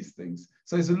all of these things.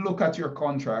 So it's a look at your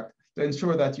contract to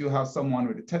ensure that you have someone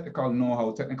with the technical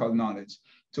know-how, technical knowledge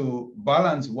to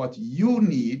balance what you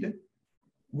need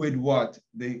with what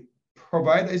the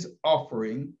provider is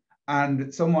offering,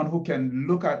 and someone who can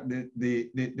look at the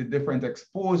different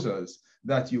exposures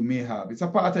that you may have. It's a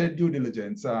part of the due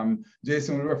diligence.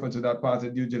 Jason will refer to that part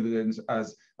of due diligence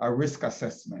as a risk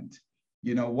assessment.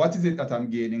 What is it that I'm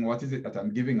gaining? What is it that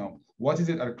I'm giving up? What is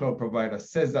it that a cloud provider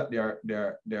says that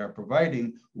they're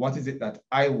providing? What is it that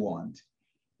I want?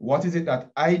 What is it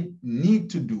that I need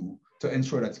to do to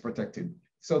ensure that's protected?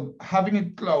 So having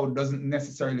it cloud doesn't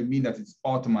necessarily mean that it's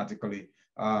automatically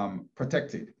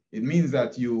protected. It means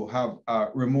that you have a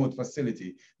remote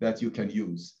facility that you can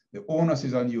use. The onus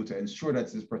is on you to ensure that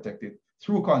it is protected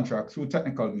through contract, through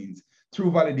technical means,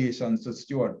 through validations to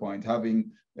Stuart point, having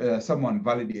someone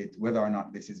validate whether or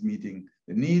not this is meeting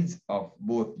the needs of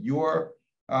both your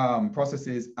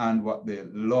processes and what the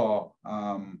law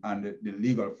and the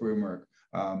legal framework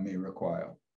may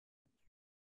require.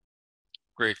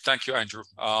 Great, thank you, Andrew.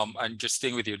 And just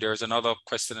staying with you, there's another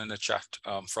question in the chat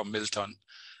from Milton.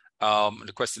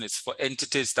 The question is, for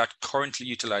entities that currently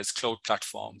utilize cloud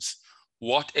platforms,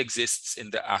 what exists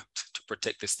in the Act to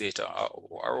protect this data?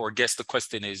 Or I guess the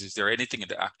question is there anything in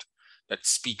the Act that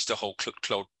speaks to how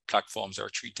cloud platforms are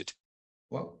treated?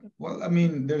 Well, I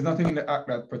mean, there's nothing in the Act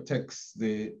that protects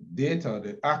the data.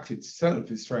 The Act itself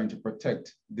is trying to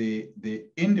protect the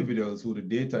individuals who the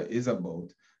data is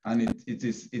about. And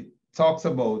it talks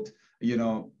about,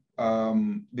 the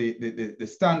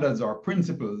standards or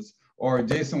principles, or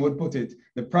Jason would put it,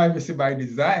 the privacy by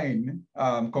design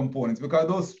components, because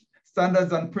those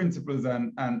standards and principles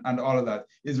and all of that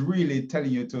is really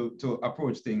telling you to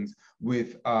approach things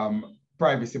with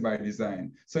privacy by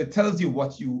design. So it tells you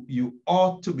what you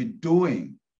ought to be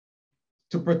doing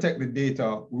to protect the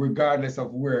data, regardless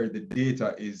of where the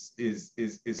data is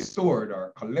stored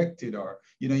or collected, or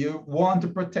you want to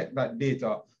protect that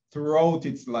data throughout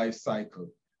its life cycle.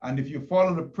 And if you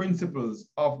follow the principles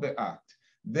of the Act,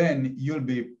 then you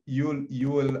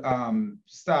will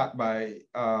start by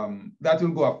that will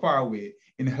go a far way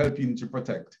in helping to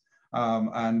protect.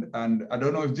 And I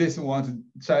don't know if Jason wants to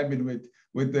chime in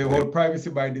with the whole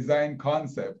privacy by design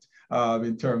concept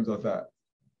in terms of that.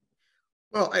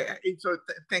 Well,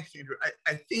 thanks, Andrew.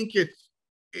 I think it's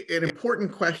an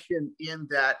important question in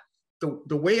that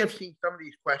the way I've seen some of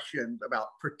these questions about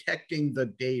protecting the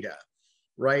data,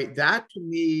 right? That to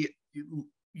me,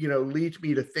 leads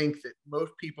me to think that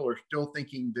most people are still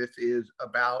thinking this is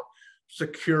about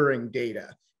securing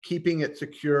data, keeping it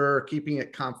secure, keeping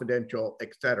it confidential,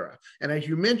 et cetera. And as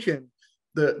you mentioned,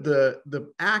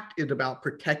 the Act is about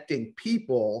protecting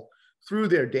people through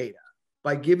their data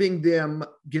by giving them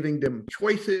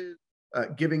choices,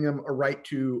 giving them a right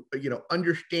to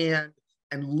understand,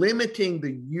 and limiting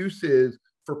the uses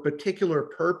for particular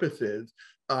purposes,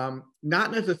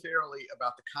 not necessarily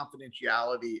about the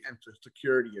confidentiality and the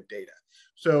security of data.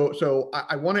 So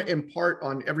I want to impart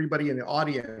on everybody in the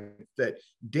audience that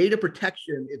data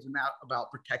protection is not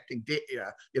about protecting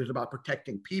data. It is about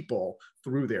protecting people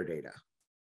through their data.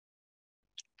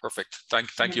 Perfect.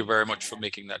 Thank you very much for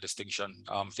making that distinction.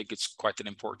 I think it's quite an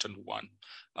important one.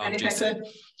 And if I could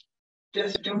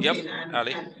just jump in and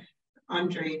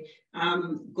Andre,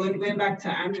 going back to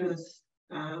Andrew's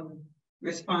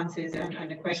responses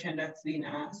and the question that's been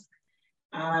asked,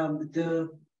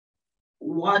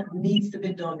 what needs to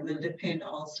be done will depend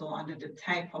also on the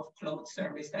type of cloud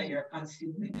service that you're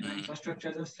consuming, infrastructure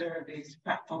as a service,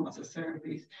 platform as a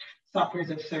service, software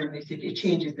as a service. It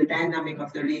changes the dynamic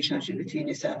of the relationship between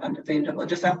yourself and the vendor. But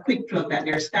just a quick plug that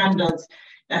there are standards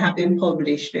that have been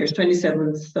published. There's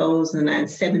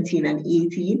 27,017 and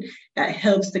 18 that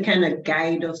helps to kind of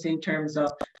guide us in terms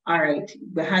of, all right,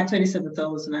 we had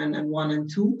 27,001 and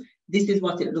 2. This is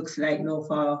what it looks like now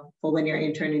for when you're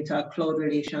entering into a cloud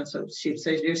relationship. So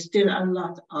there's still a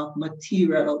lot of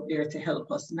material out there to help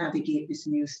us navigate this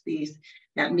new space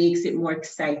that makes it more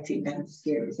exciting than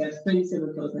scary. So that's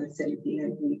 27,017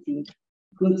 and 18.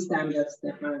 Good standards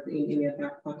to have in your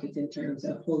back pocket in terms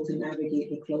of how to navigate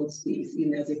the cloud space,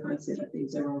 even as you consider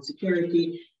things around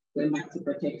security, going back to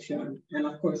protection, and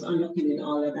of course, underpinning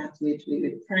all of that with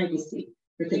privacy,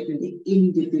 protecting the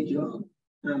individual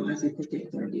as we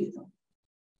protect our data.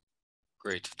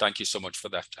 Great, thank you so much for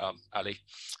that, Ali.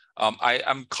 I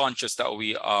am conscious that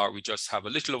we just have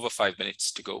a little over 5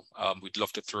 minutes to go. We'd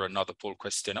love to throw another poll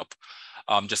question up,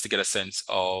 just to get a sense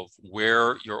of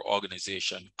where your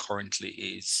organization currently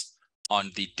is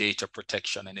on the data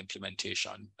protection and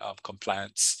implementation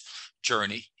compliance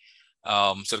journey.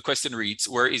 So the question reads,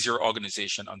 where is your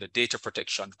organization on the data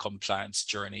protection compliance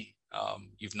journey?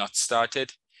 You've not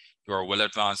started, you are well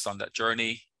advanced on that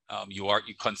journey, you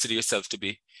consider yourself to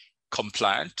be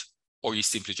compliant, or you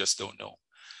simply just don't know.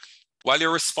 While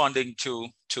you're responding to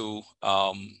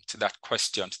that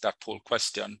question, to that poll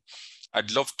question,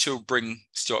 I'd love to bring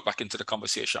Stuart back into the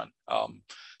conversation.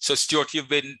 So Stuart, you've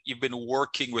been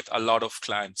working with a lot of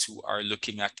clients who are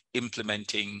looking at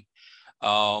implementing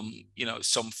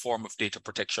some form of data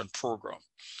protection program.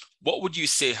 What would you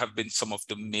say have been some of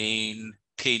the main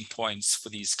pain points for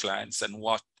these clients, and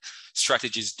what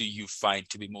strategies do you find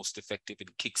to be most effective in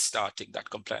kickstarting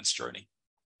that compliance journey?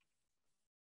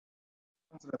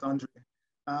 Thanks for that, Andre.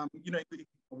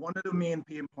 One of the main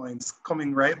pain points,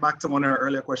 coming right back to one of our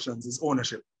earlier questions, is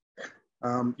ownership.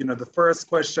 The first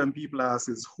question people ask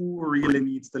is, who really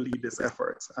needs to lead this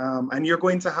effort? And you're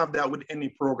going to have that with any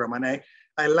program. And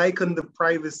I liken the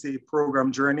privacy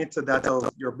program journey to that of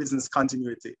your business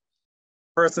continuity.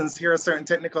 Persons hear certain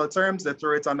technical terms, they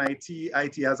throw it on IT.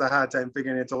 IT has a hard time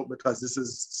figuring it out because this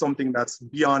is something that's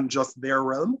beyond just their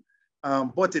realm.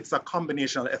 But it's a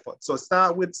combinational effort. So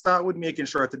start with making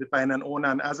sure to define and own.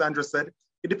 And as Andrew said,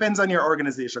 it depends on your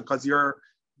organization, because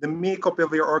the makeup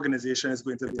of your organization is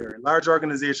going to vary. Large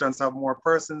organizations have more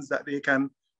persons that they can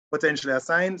potentially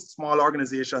assign. Small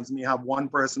organizations may have one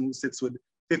person who sits with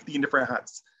 15 different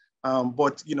hats.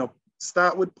 But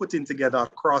start with putting together a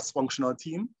cross-functional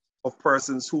team of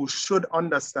persons who should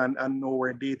understand and know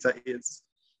where data is.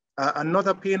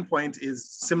 Another pain point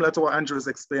is similar to what Andrew was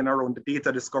explaining around the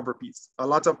data discovery piece. A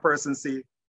lot of persons say,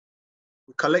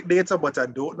 we collect data, but I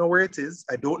don't know where it is.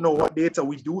 I don't know what data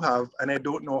we do have, and I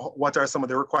don't know what are some of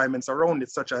the requirements around it,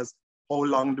 such as how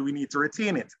long do we need to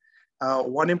retain it.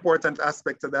 One important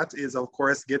aspect of that is, of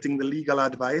course, getting the legal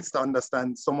advice to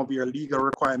understand some of your legal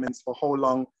requirements for how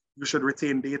long you should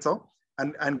retain data,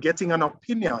 and getting an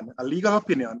opinion, a legal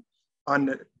opinion,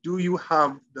 on do you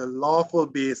have the lawful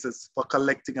basis for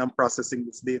collecting and processing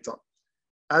this data.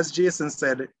 As Jason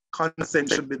said,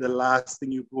 consent should be the last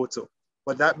thing you go to.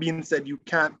 But that being said, you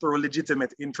can't throw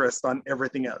legitimate interest on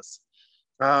everything else.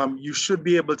 You should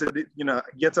be able to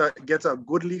get a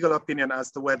good legal opinion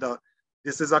as to whether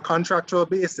this is a contractual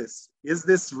basis.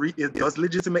 Does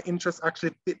legitimate interest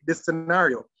actually fit this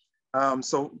scenario?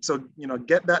 So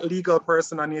get that legal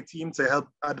person on your team to help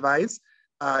advise,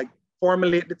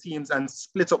 formulate the teams, and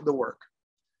split up the work.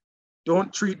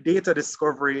 Don't treat data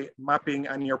discovery, mapping,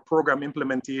 and your program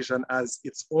implementation as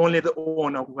it's only the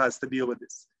owner who has to deal with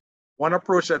this. One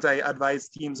approach that I advise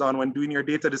teams on when doing your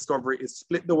data discovery is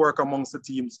split the work amongst the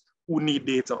teams who need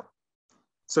data.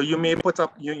 So you may put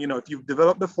up, if you've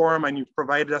developed the form and you've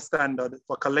provided a standard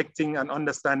for collecting and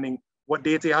understanding what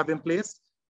data you have in place,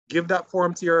 give that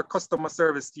form to your customer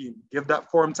service team, give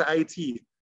that form to IT,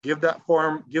 give that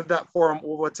form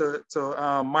over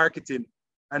to marketing,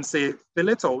 and say, fill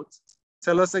it out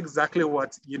tell us exactly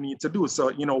what you need to do. So,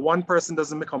 you know, one person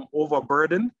doesn't become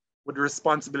overburdened with the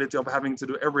responsibility of having to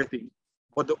do everything.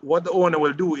 But what the owner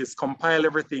will do is compile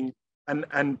everything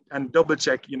and double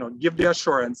check, you know, give the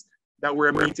assurance that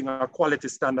we're meeting a quality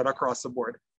standard across the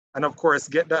board. And of course,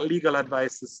 get that legal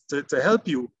advice to help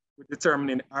you with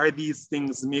determining, are these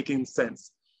things making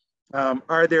sense?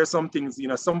 Are there some things, you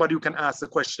know, somebody who can ask the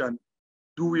question,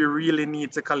 do we really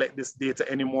need to collect this data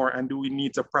anymore? And do we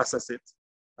need to process it?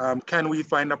 Can we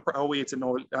find a way to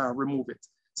now remove it?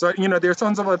 So, you know, there are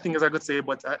tons of other things I could say,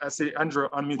 but I see Andrew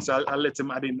unmute, so I'll let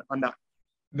him add in on that.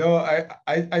 No,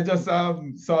 I just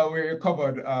saw we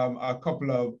covered a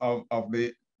couple of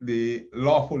the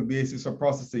lawful basis for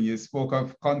processing. You spoke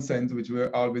of consent, which we've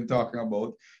all been talking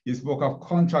about. You spoke of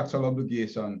contractual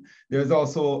obligation. There's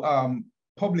also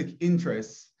public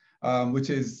interest, which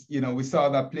is, you know, we saw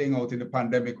that playing out in the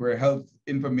pandemic where health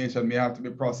information may have to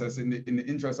be processed in the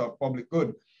interest of public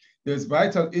good. There's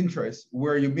vital interest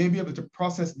where you may be able to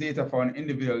process data for an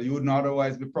individual you would not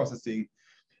otherwise be processing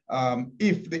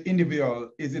if the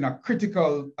individual is in a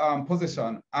critical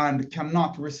position and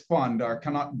cannot respond or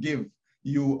cannot give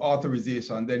you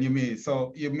authorization, then you may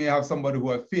have somebody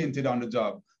who has fainted on the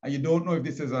job and you don't know if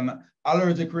this is an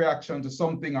allergic reaction to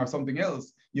something or something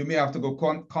else. You may have to go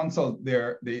consult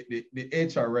the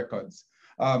HR records.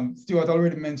 Stuart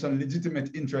already mentioned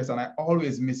legitimate interest, and I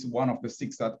always miss one of the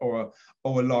 6 that our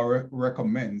law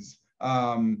recommends.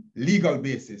 Legal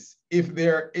basis. If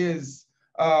there is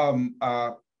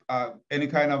any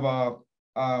kind of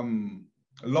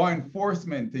law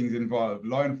enforcement things involved,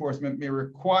 law enforcement may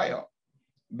require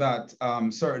that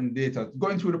certain data,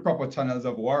 going through the proper channels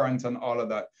of warrants and all of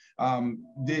that,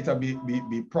 data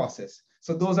be processed.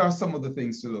 So those are some of the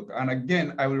things to look. And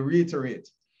again, I will reiterate,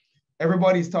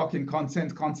 everybody's talking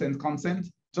consent, consent, consent.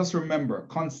 Just remember,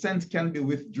 consent can be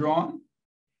withdrawn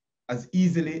as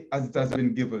easily as it has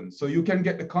been given. So you can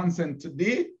get the consent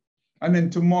today, and then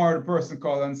tomorrow the person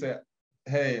calls and say,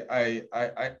 hey,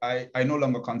 I no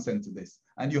longer consent to this.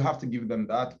 And you have to give them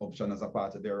that option as a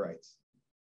part of their rights.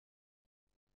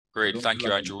 Great, thank you,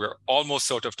 Andrew. We're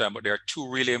almost out of time, but there are 2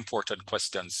 really important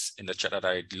questions in the chat that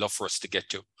I'd love for us to get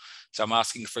to. So I'm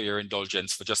asking for your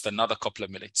indulgence for just another couple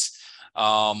of minutes.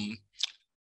 Well,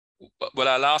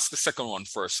 I'll ask the second one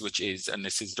first, which is, and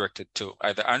this is directed to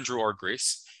either Andrew or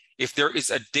Grace. If there is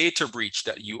a data breach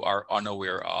that you are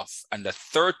unaware of and the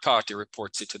third party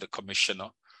reports it to the commissioner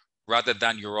rather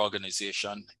than your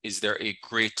organization, is there a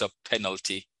greater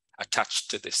penalty attached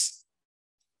to this?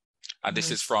 And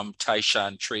this is from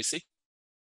Taishan Tracy.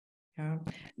 Yeah,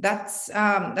 that's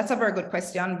a very good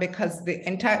question, because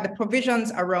the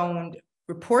provisions around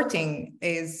reporting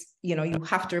is, you know, you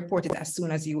have to report it as soon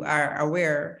as you are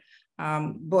aware.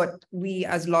 But we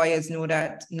as lawyers know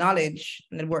that knowledge,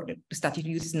 and the word the statute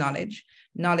uses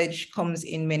knowledge comes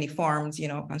in many forms, you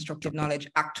know, constructive knowledge,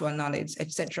 actual knowledge,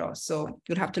 etc. So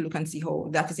you'll have to look and see how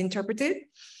that is interpreted.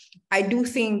 I do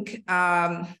think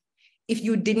if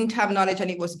you didn't have knowledge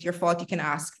and it wasn't your fault, you can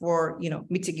ask for, you know,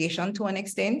 mitigation to an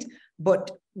extent.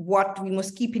 But what we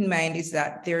must keep in mind is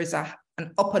that there is an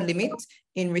upper limit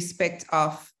in respect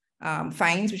of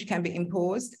fines which can be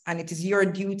imposed, and it is your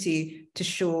duty to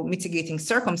show mitigating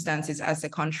circumstances as a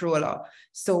controller.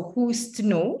 So who's to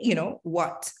know, you know,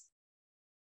 what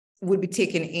would be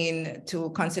taken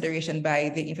into consideration by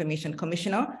the Information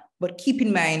Commissioner, but keep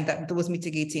in mind that those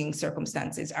mitigating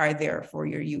circumstances are there for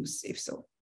your use, if so.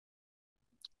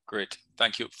 Great,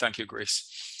 thank you,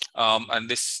 Grace. And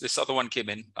this other one came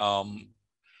in.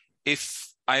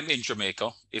 If I'm in Jamaica,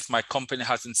 if my company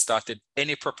hasn't started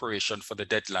any preparation for the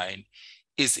deadline,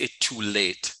 is it too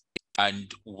late?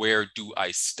 And where do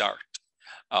I start?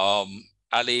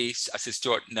 Ali, I see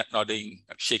Stuart nodding,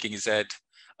 shaking his head.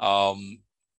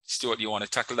 Stuart, you want to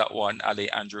tackle that one?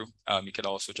 Ali, Andrew, you can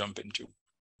also jump in too.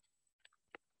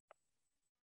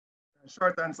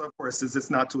 Short answer, of course, is it's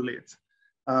not too late.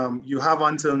 You have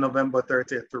until November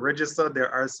 30th to register.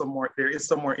 There is some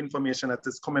more information that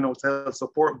is coming out to help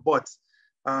support, but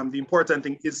the important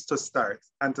thing is to start,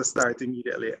 and to start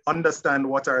immediately. Understand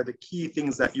what are the key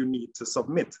things that you need to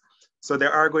submit. So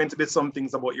there are going to be some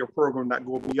things about your program that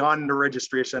go beyond the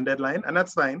registration deadline, and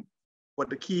that's fine. But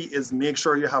the key is make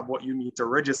sure you have what you need to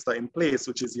register in place,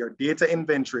 which is your data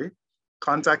inventory,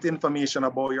 contact information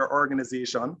about your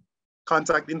organization,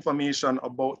 contact information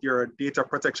about your data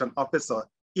protection officer,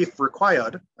 if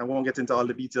required. I won't get into all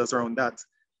the details around that.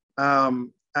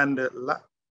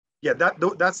 Yeah,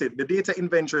 that's it. The data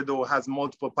inventory, though, has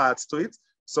multiple parts to it.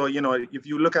 So, you know, if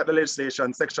you look at the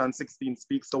legislation, Section 16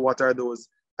 speaks to what are those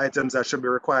items that should be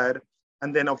required.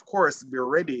 And then, of course, be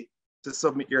ready to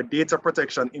submit your data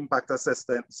protection impact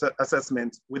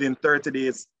assessment within 30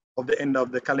 days of the end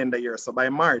of the calendar year. So by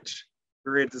March,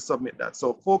 we're ready to submit that.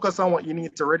 So focus on what you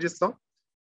need to register,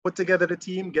 put together the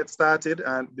team, get started.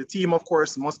 And the team, of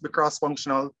course, must be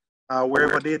cross-functional.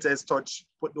 Wherever data is touched,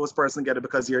 put those persons together,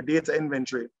 because your data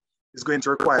inventory is going to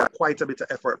require quite a bit of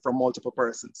effort from multiple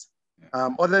persons.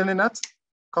 Other than that,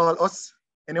 call us,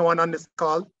 anyone on this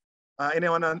call,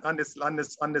 anyone on this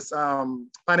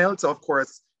panel to, of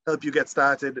course, help you get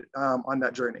started on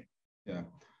that journey. Yeah.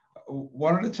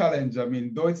 One of the challenges, I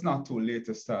mean, though it's not too late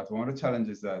to start, one of the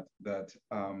challenges that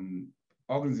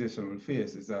organization will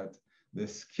face is that the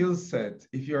skill set,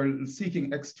 if you're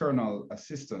seeking external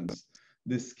assistance,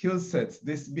 the skill sets,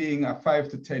 this being a 5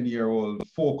 to 10-year-old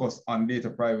focus on data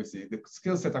privacy, the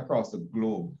skill set across the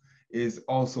globe is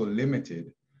also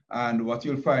limited. And what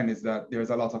you'll find is that there's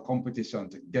a lot of competition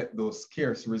to get those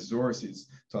scarce resources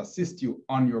to assist you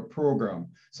on your program.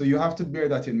 So you have to bear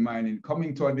that in mind in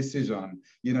coming to a decision.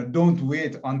 You know, don't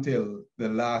wait until the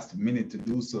last minute to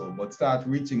do so, but start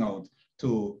reaching out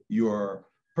to your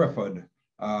preferred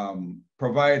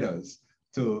providers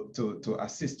to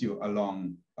assist you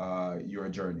along your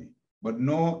journey. But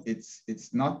no,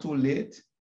 it's not too late,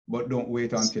 but don't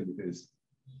wait until it is.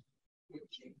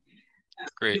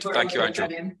 Great, thank you,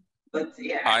 Andrew. But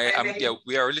yeah,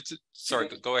 we are a little, sorry,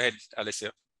 go ahead,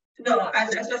 Alicia. No, I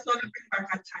just want to bring back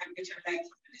a time which I liked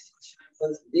from the discussion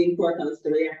was the importance of the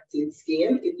reactive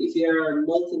scale. If you're a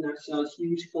multinational,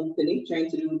 huge company trying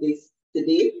to do this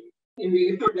today, and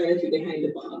really priority behind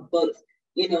the bar. But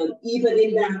you know, even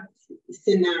in that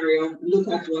scenario, look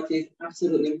at what is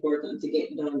absolutely important to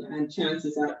get done, and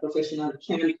chances are professional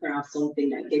can craft something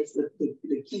that gets the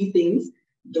key things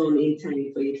done in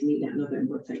time for you to meet that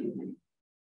November timeline.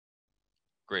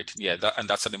 Great, yeah, and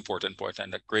that's an important point,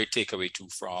 and a great takeaway too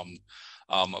from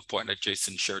a point that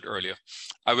Jason shared earlier.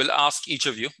 I will ask each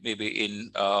of you, maybe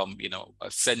in a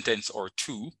sentence or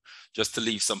two, just to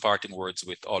leave some parting words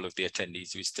with all of the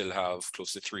attendees. We still have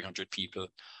close to 300 people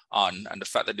on, and the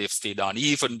fact that they've stayed on,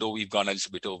 even though we've gone a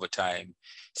little bit over time,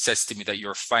 says to me that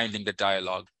you're finding the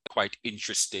dialogue quite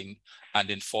interesting and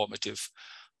informative.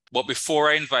 But before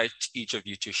I invite each of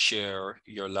you to share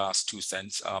your last 2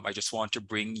 cents, I just want to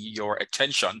bring your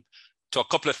attention to a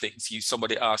couple of things.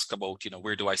 Somebody asked about,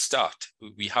 where do I start?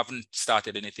 We haven't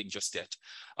started anything just yet.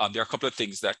 There are a couple of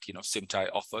things that, Symptai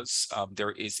offers.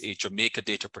 There is a Jamaica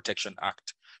Data Protection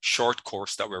Act short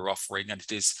course that we're offering, and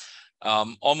it is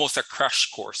almost a crash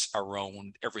course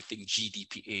around everything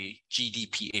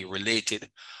GDPR related.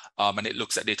 And it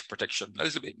looks at data protection a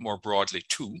little bit more broadly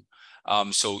too.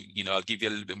 So, I'll give you a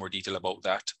little bit more detail about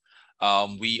that.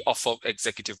 We offer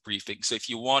executive briefings. So if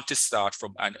you want to start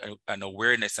from an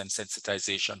awareness and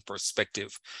sensitization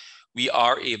perspective, we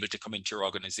are able to come into your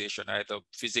organization either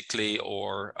physically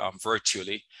or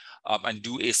virtually and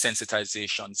do a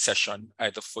sensitization session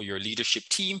either for your leadership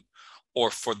team or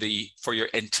for your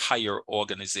entire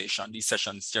organization. These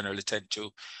sessions generally tend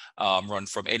to run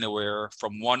from anywhere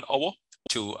from 1 hour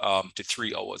to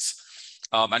 3 hours.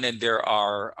 And then there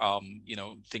are,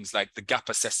 things like the gap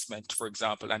assessment, for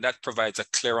example, and that provides a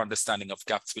clear understanding of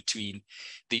gaps between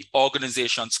the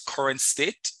organization's current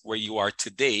state, where you are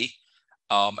today,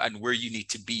 and where you need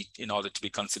to be in order to be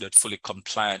considered fully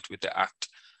compliant with the Act.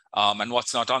 And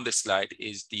what's not on this slide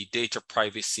is the data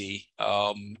privacy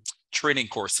training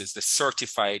courses, the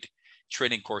certified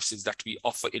training courses that we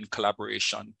offer in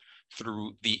collaboration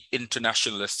through the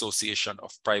International Association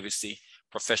of Privacy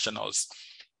Professionals.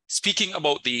 Speaking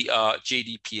about the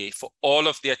JDPA, for all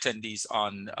of the attendees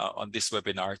on this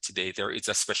webinar today, there is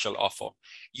a special offer.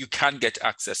 You can get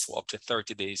access for up to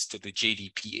 30 days to the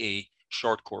JDPA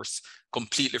short course,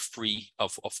 completely free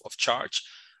of charge.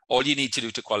 All you need to do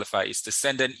to qualify is to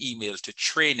send an email to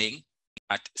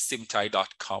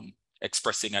training@symptai.com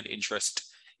expressing an interest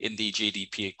in the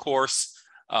JDPA course.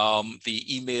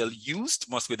 The email used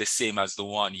must be the same as the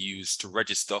one used to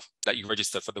register, that you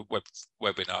registered for the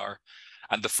webinar.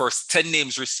 And the first 10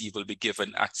 names received will be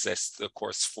given access to the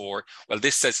course for, well,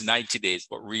 this says 90 days,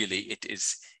 but really it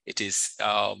is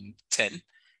 10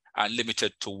 and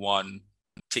limited to 1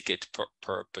 ticket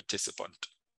per participant.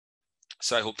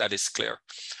 So I hope that is clear.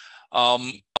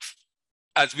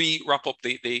 As we wrap up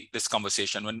this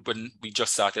conversation, when we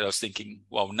just started, I was thinking,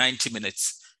 wow, 90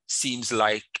 minutes seems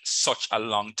like such a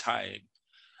long time.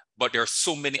 But there are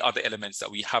so many other elements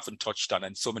that we haven't touched on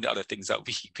and so many other things that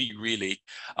we really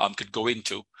could go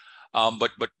into.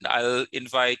 But I'll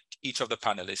invite each of the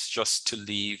panelists just to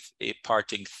leave a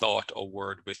parting thought or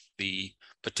word with the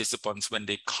participants when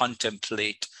they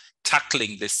contemplate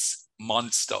tackling this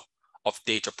monster of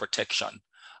data protection.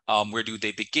 Where do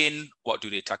they begin? What do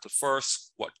they tackle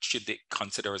first? What should they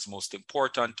consider as most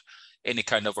important? any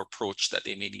kind of approach that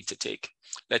they may need to take.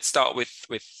 Let's start with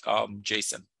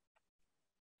Jason.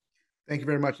 Thank you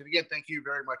very much. And again, thank you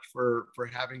very much for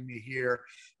having me here.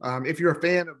 If you're a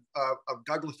fan of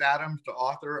Douglas Adams, the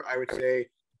author, I would say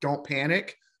don't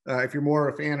panic. If you're more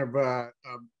a fan of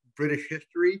British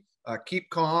history, keep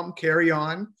calm, carry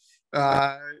on.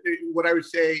 What I would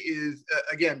say is,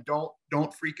 again,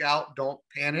 don't freak out, don't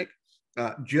panic.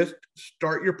 Just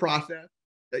start your process.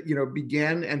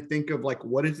 Begin and think of like,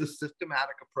 what is the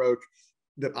systematic approach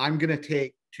that I'm going to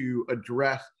take to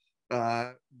address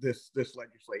this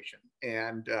legislation?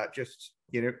 And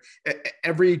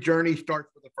every journey starts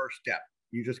with the first step.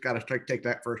 You just got to take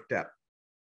that first step.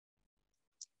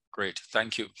 Great,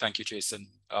 thank you, Jason.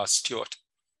 Stuart.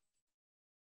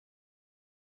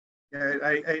 Yeah,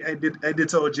 I did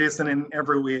so, Jason, in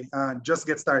every way. Just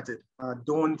get started.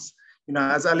 Don't,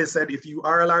 as Ali said, if you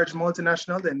are a large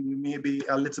multinational, then you may be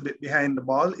a little bit behind the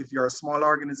ball. If you're a small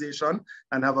organization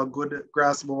and have a good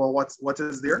grasp over what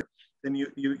is there, then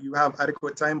you have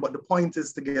adequate time. But the point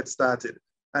is to get started.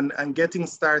 And getting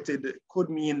started could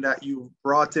mean that you've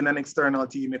brought in an external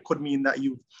team. It could mean that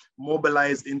you've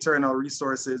mobilized internal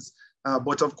resources.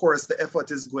 But of course, the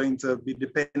effort is going to be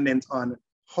dependent on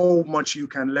how much you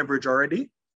can leverage already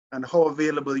and how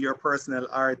available your personnel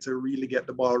are to really get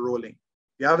the ball rolling.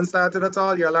 If you haven't started at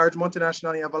all, you're a large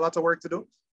multinational, you have a lot of work to do.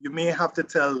 You may have to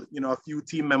tell a few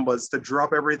team members to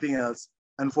drop everything else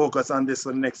and focus on this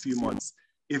for the next few months.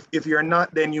 If you're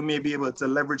not, then you may be able to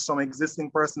leverage some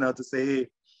existing personnel to say, hey,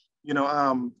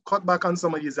 cut back on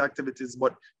some of these activities,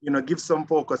 but give some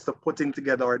focus to putting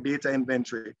together our data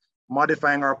inventory,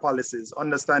 modifying our policies,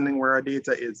 understanding where our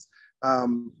data is,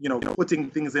 putting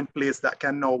things in place that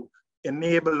can now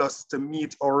enable us to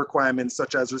meet our requirements,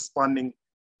 such as responding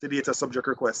to data subject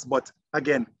requests. But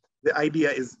again, the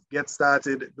idea is get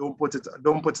started. Don't put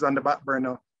it on the back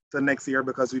burner to next year,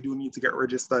 because we do need to get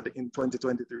registered in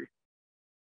 2023.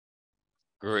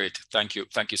 Great, thank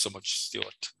you so much,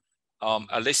 Stuart.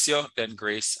 Alicia, then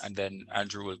Grace, and then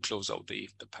Andrew will close out the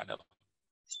panel.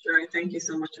 Sure, thank you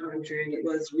so much, Andre. It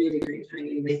was really great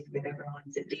hanging with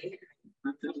everyone today.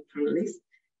 My fellow panelists.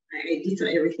 I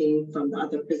detail everything from the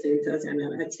other presenters,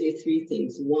 and I'd say three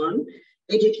things. One,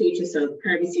 educate yourself.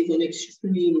 Privacy is an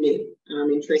extremely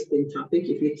interesting topic.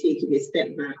 If you take it a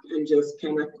step back and just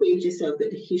kind of acquaint yourself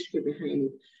with the history behind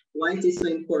it, why it is so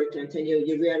important, and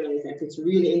you realize that it's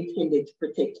really intended to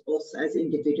protect us as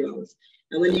individuals.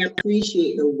 And when you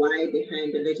appreciate the why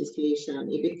behind the legislation,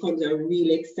 it becomes a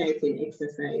really exciting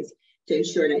exercise to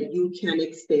ensure that you can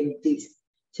extend this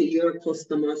to your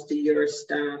customers, to your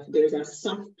staff. There's a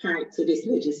soft part to this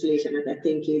legislation that I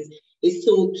think is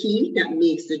so key, that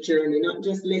makes the journey not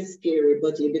just less scary,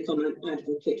 but you become an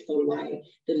advocate for why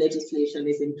the legislation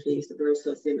is in place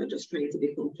versus just trying to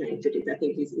be compliant with it. I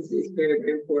think is very,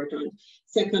 very important.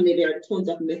 Secondly, there are tons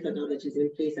of methodologies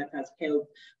in place that has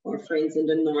helped our friends in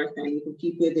the north and even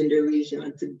people within the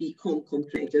region to become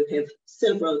compliant. We have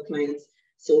several clients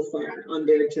so far on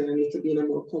their journey to be in a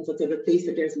more comfortable place.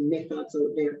 So there's methods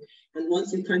out there. And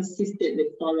once you consistently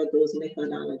follow those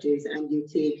methodologies and you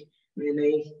take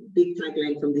my big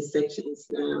tagline from these sections,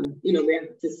 we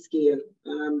have to scale,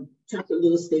 tackle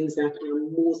those things that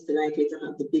are most likely to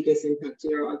have the biggest impact to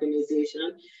your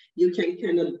organization. You can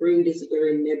kind of bring this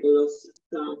very nebulous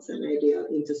thoughts and idea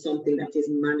into something that is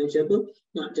manageable,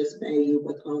 not just by you,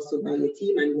 but also by your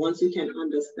team. And once you can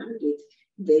understand it,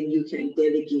 then you can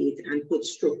delegate and put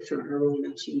structure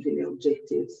around achieving the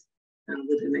objectives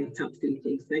within my top three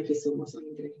things. Thank you so much,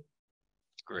 Andre.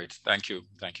 Great, thank you,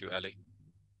 Ali.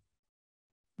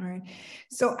 All right,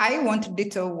 so I want to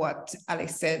ditto what Ali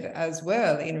said as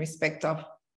well in respect of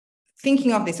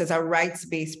thinking of this as a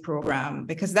rights-based program,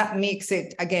 because that makes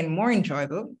it, again, more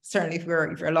enjoyable. Certainly if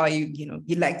you're a lawyer,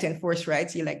 you like to enforce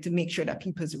rights, you like to make sure that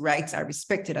people's rights are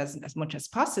respected as much as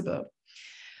possible.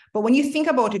 But when you think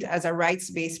about it as a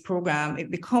rights-based program, it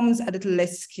becomes a little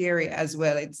less scary as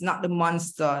well. It's not the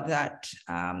monster that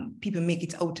people make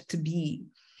it out to be.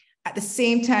 At the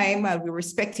same time, while we're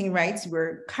respecting rights,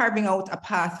 we're carving out a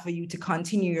path for you to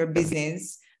continue your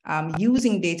business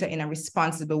using data in a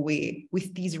responsible way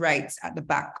with these rights at the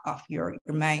back of your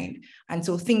mind. And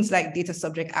so things like data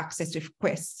subject access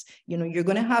requests, you're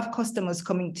going to have customers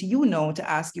coming to you now to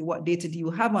ask you, what data do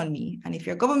you have on me? And if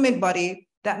you're a government body,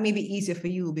 that may be easier for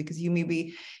you because you may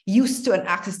be used to an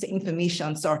access to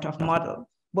information sort of model.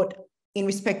 But in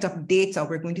respect of data,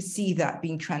 we're going to see that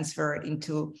being transferred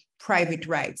into private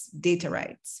rights, data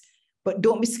rights. But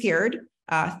don't be scared.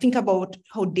 Think about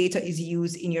how data is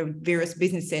used in your various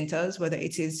business centers, whether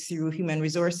it is through human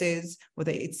resources,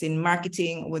 whether it's in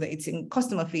marketing, whether it's in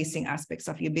customer-facing aspects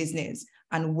of your business,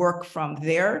 and work from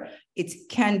there. It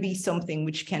can be something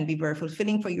which can be very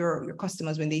fulfilling for your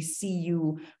customers when they see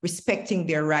you respecting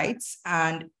their rights,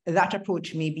 and that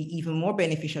approach may be even more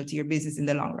beneficial to your business in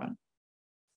the long run.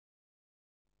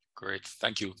 Great,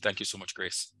 thank you. Thank you so much,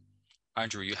 Grace.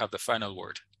 Andrew, you have the final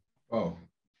word. Oh,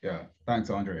 yeah,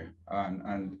 thanks, Andre.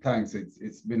 And thanks,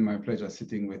 it's been my pleasure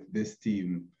sitting with this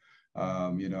team,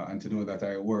 you know, and to know that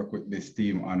I work with this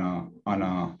team on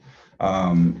a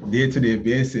day-to-day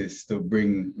basis to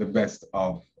bring the best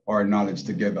of our knowledge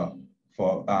together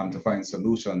for to find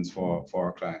solutions for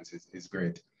our clients is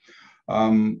great.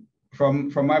 From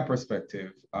my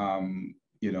perspective,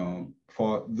 you know,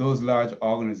 for those large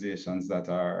organizations that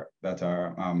are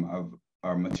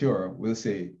mature, we'll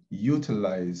say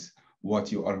utilize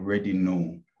what you already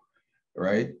know,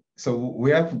 right? So we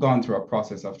have gone through a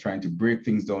process of trying to break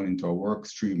things down into a work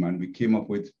stream, and we came up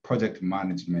with project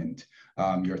management,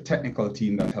 your technical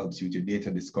team that helps you with your data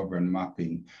discovery and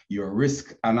mapping, your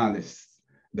risk analyst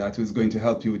that is going to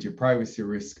help you with your privacy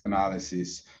risk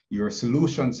analysis, your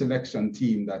solution selection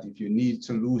team that if you need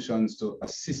solutions to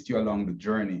assist you along the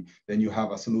journey, then you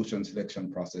have a solution selection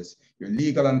process, your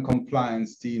legal and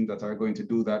compliance team that are going to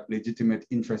do that legitimate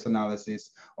interest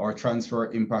analysis or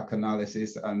transfer impact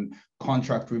analysis and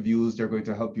contract reviews, they're going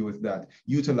to help you with that.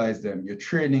 Utilize them. Your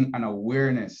training and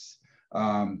awareness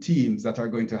teams that are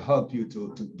going to help you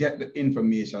to get the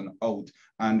information out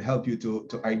and help you to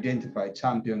identify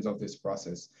champions of this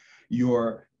process.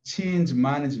 Your change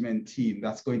management team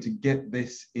that's going to get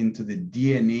this into the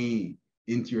DNA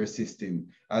into your system.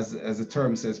 As the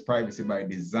term says, privacy by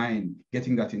design,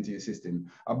 getting that into your system.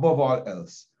 Above all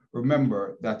else,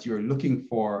 remember that you're looking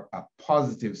for a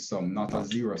positive sum, not a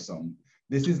zero sum.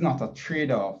 This is not a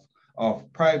trade-off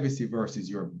of privacy versus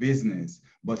your business,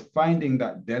 but finding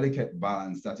that delicate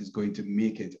balance that is going to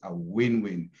make it a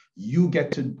win-win. You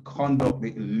get to conduct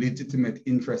the legitimate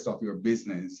interest of your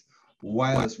business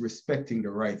whilst respecting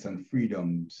the rights and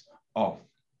freedoms of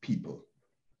people.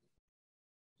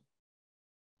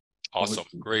 Awesome,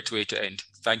 great way to end.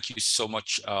 Thank you so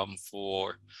much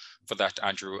for that,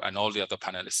 Andrew, and all the other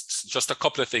panelists. Just a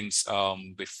couple of things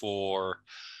before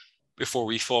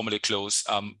we formally close.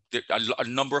 A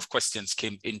number of questions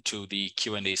came into the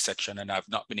Q&A section, and I've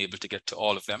not been able to get to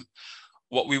all of them.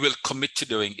 What we will commit to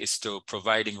doing is to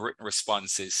providing written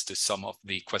responses to some of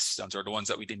the questions or the ones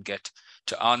that we didn't get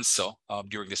to answer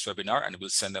during this webinar, and we'll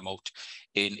send them out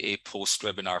in a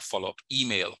post-webinar follow-up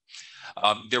email.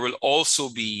 There will also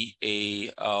be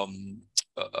a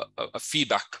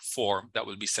feedback form that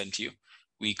will be sent to you.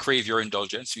 We crave your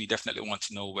indulgence. We definitely want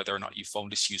to know whether or not you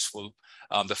found this useful.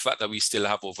 The fact that we still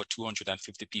have over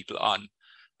 250 people on,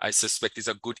 I suspect is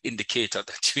a good indicator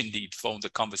that you indeed found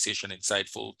the conversation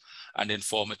insightful and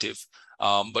informative.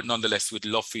 But nonetheless, we'd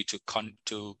love for you to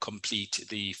complete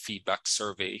the feedback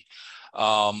survey.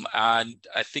 And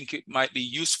I think it might be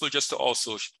useful just to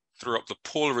also throw up the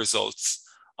poll results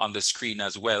on the screen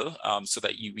as well, so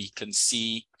that we can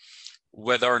see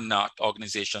whether or not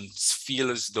organizations feel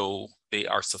as though they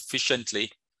are sufficiently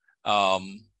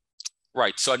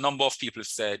right. So a number of people have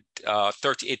said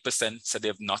 38% said they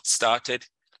have not started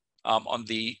on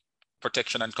the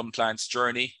protection and compliance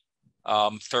journey.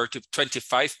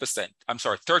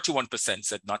 31%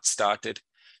 said not started.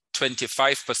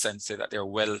 25% say that they're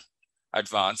well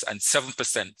advanced, and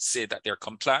 7% say that they're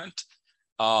compliant.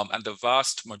 And the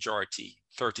vast majority,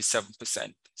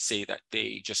 37%, say that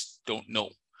they just don't know.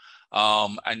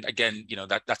 And again, you know,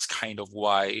 that's kind of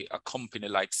why a company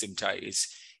like Symptai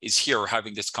is here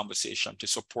having this conversation to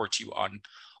support you on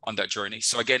that journey.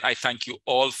 So again, I thank you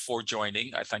all for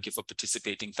joining. I thank you for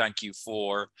participating. Thank you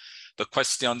for the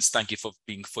questions. Thank you for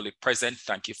being fully present.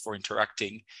 Thank you for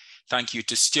interacting. Thank you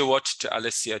to Stuart, to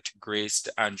Alicia, to Grace,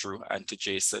 to Andrew, and to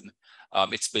Jason.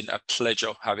 It's been a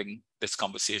pleasure having this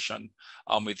conversation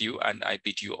with you, and I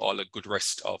bid you all a good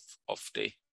rest of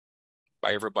day.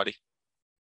 Bye, everybody.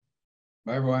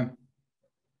 Bye, everyone.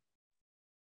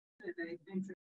 Thanks.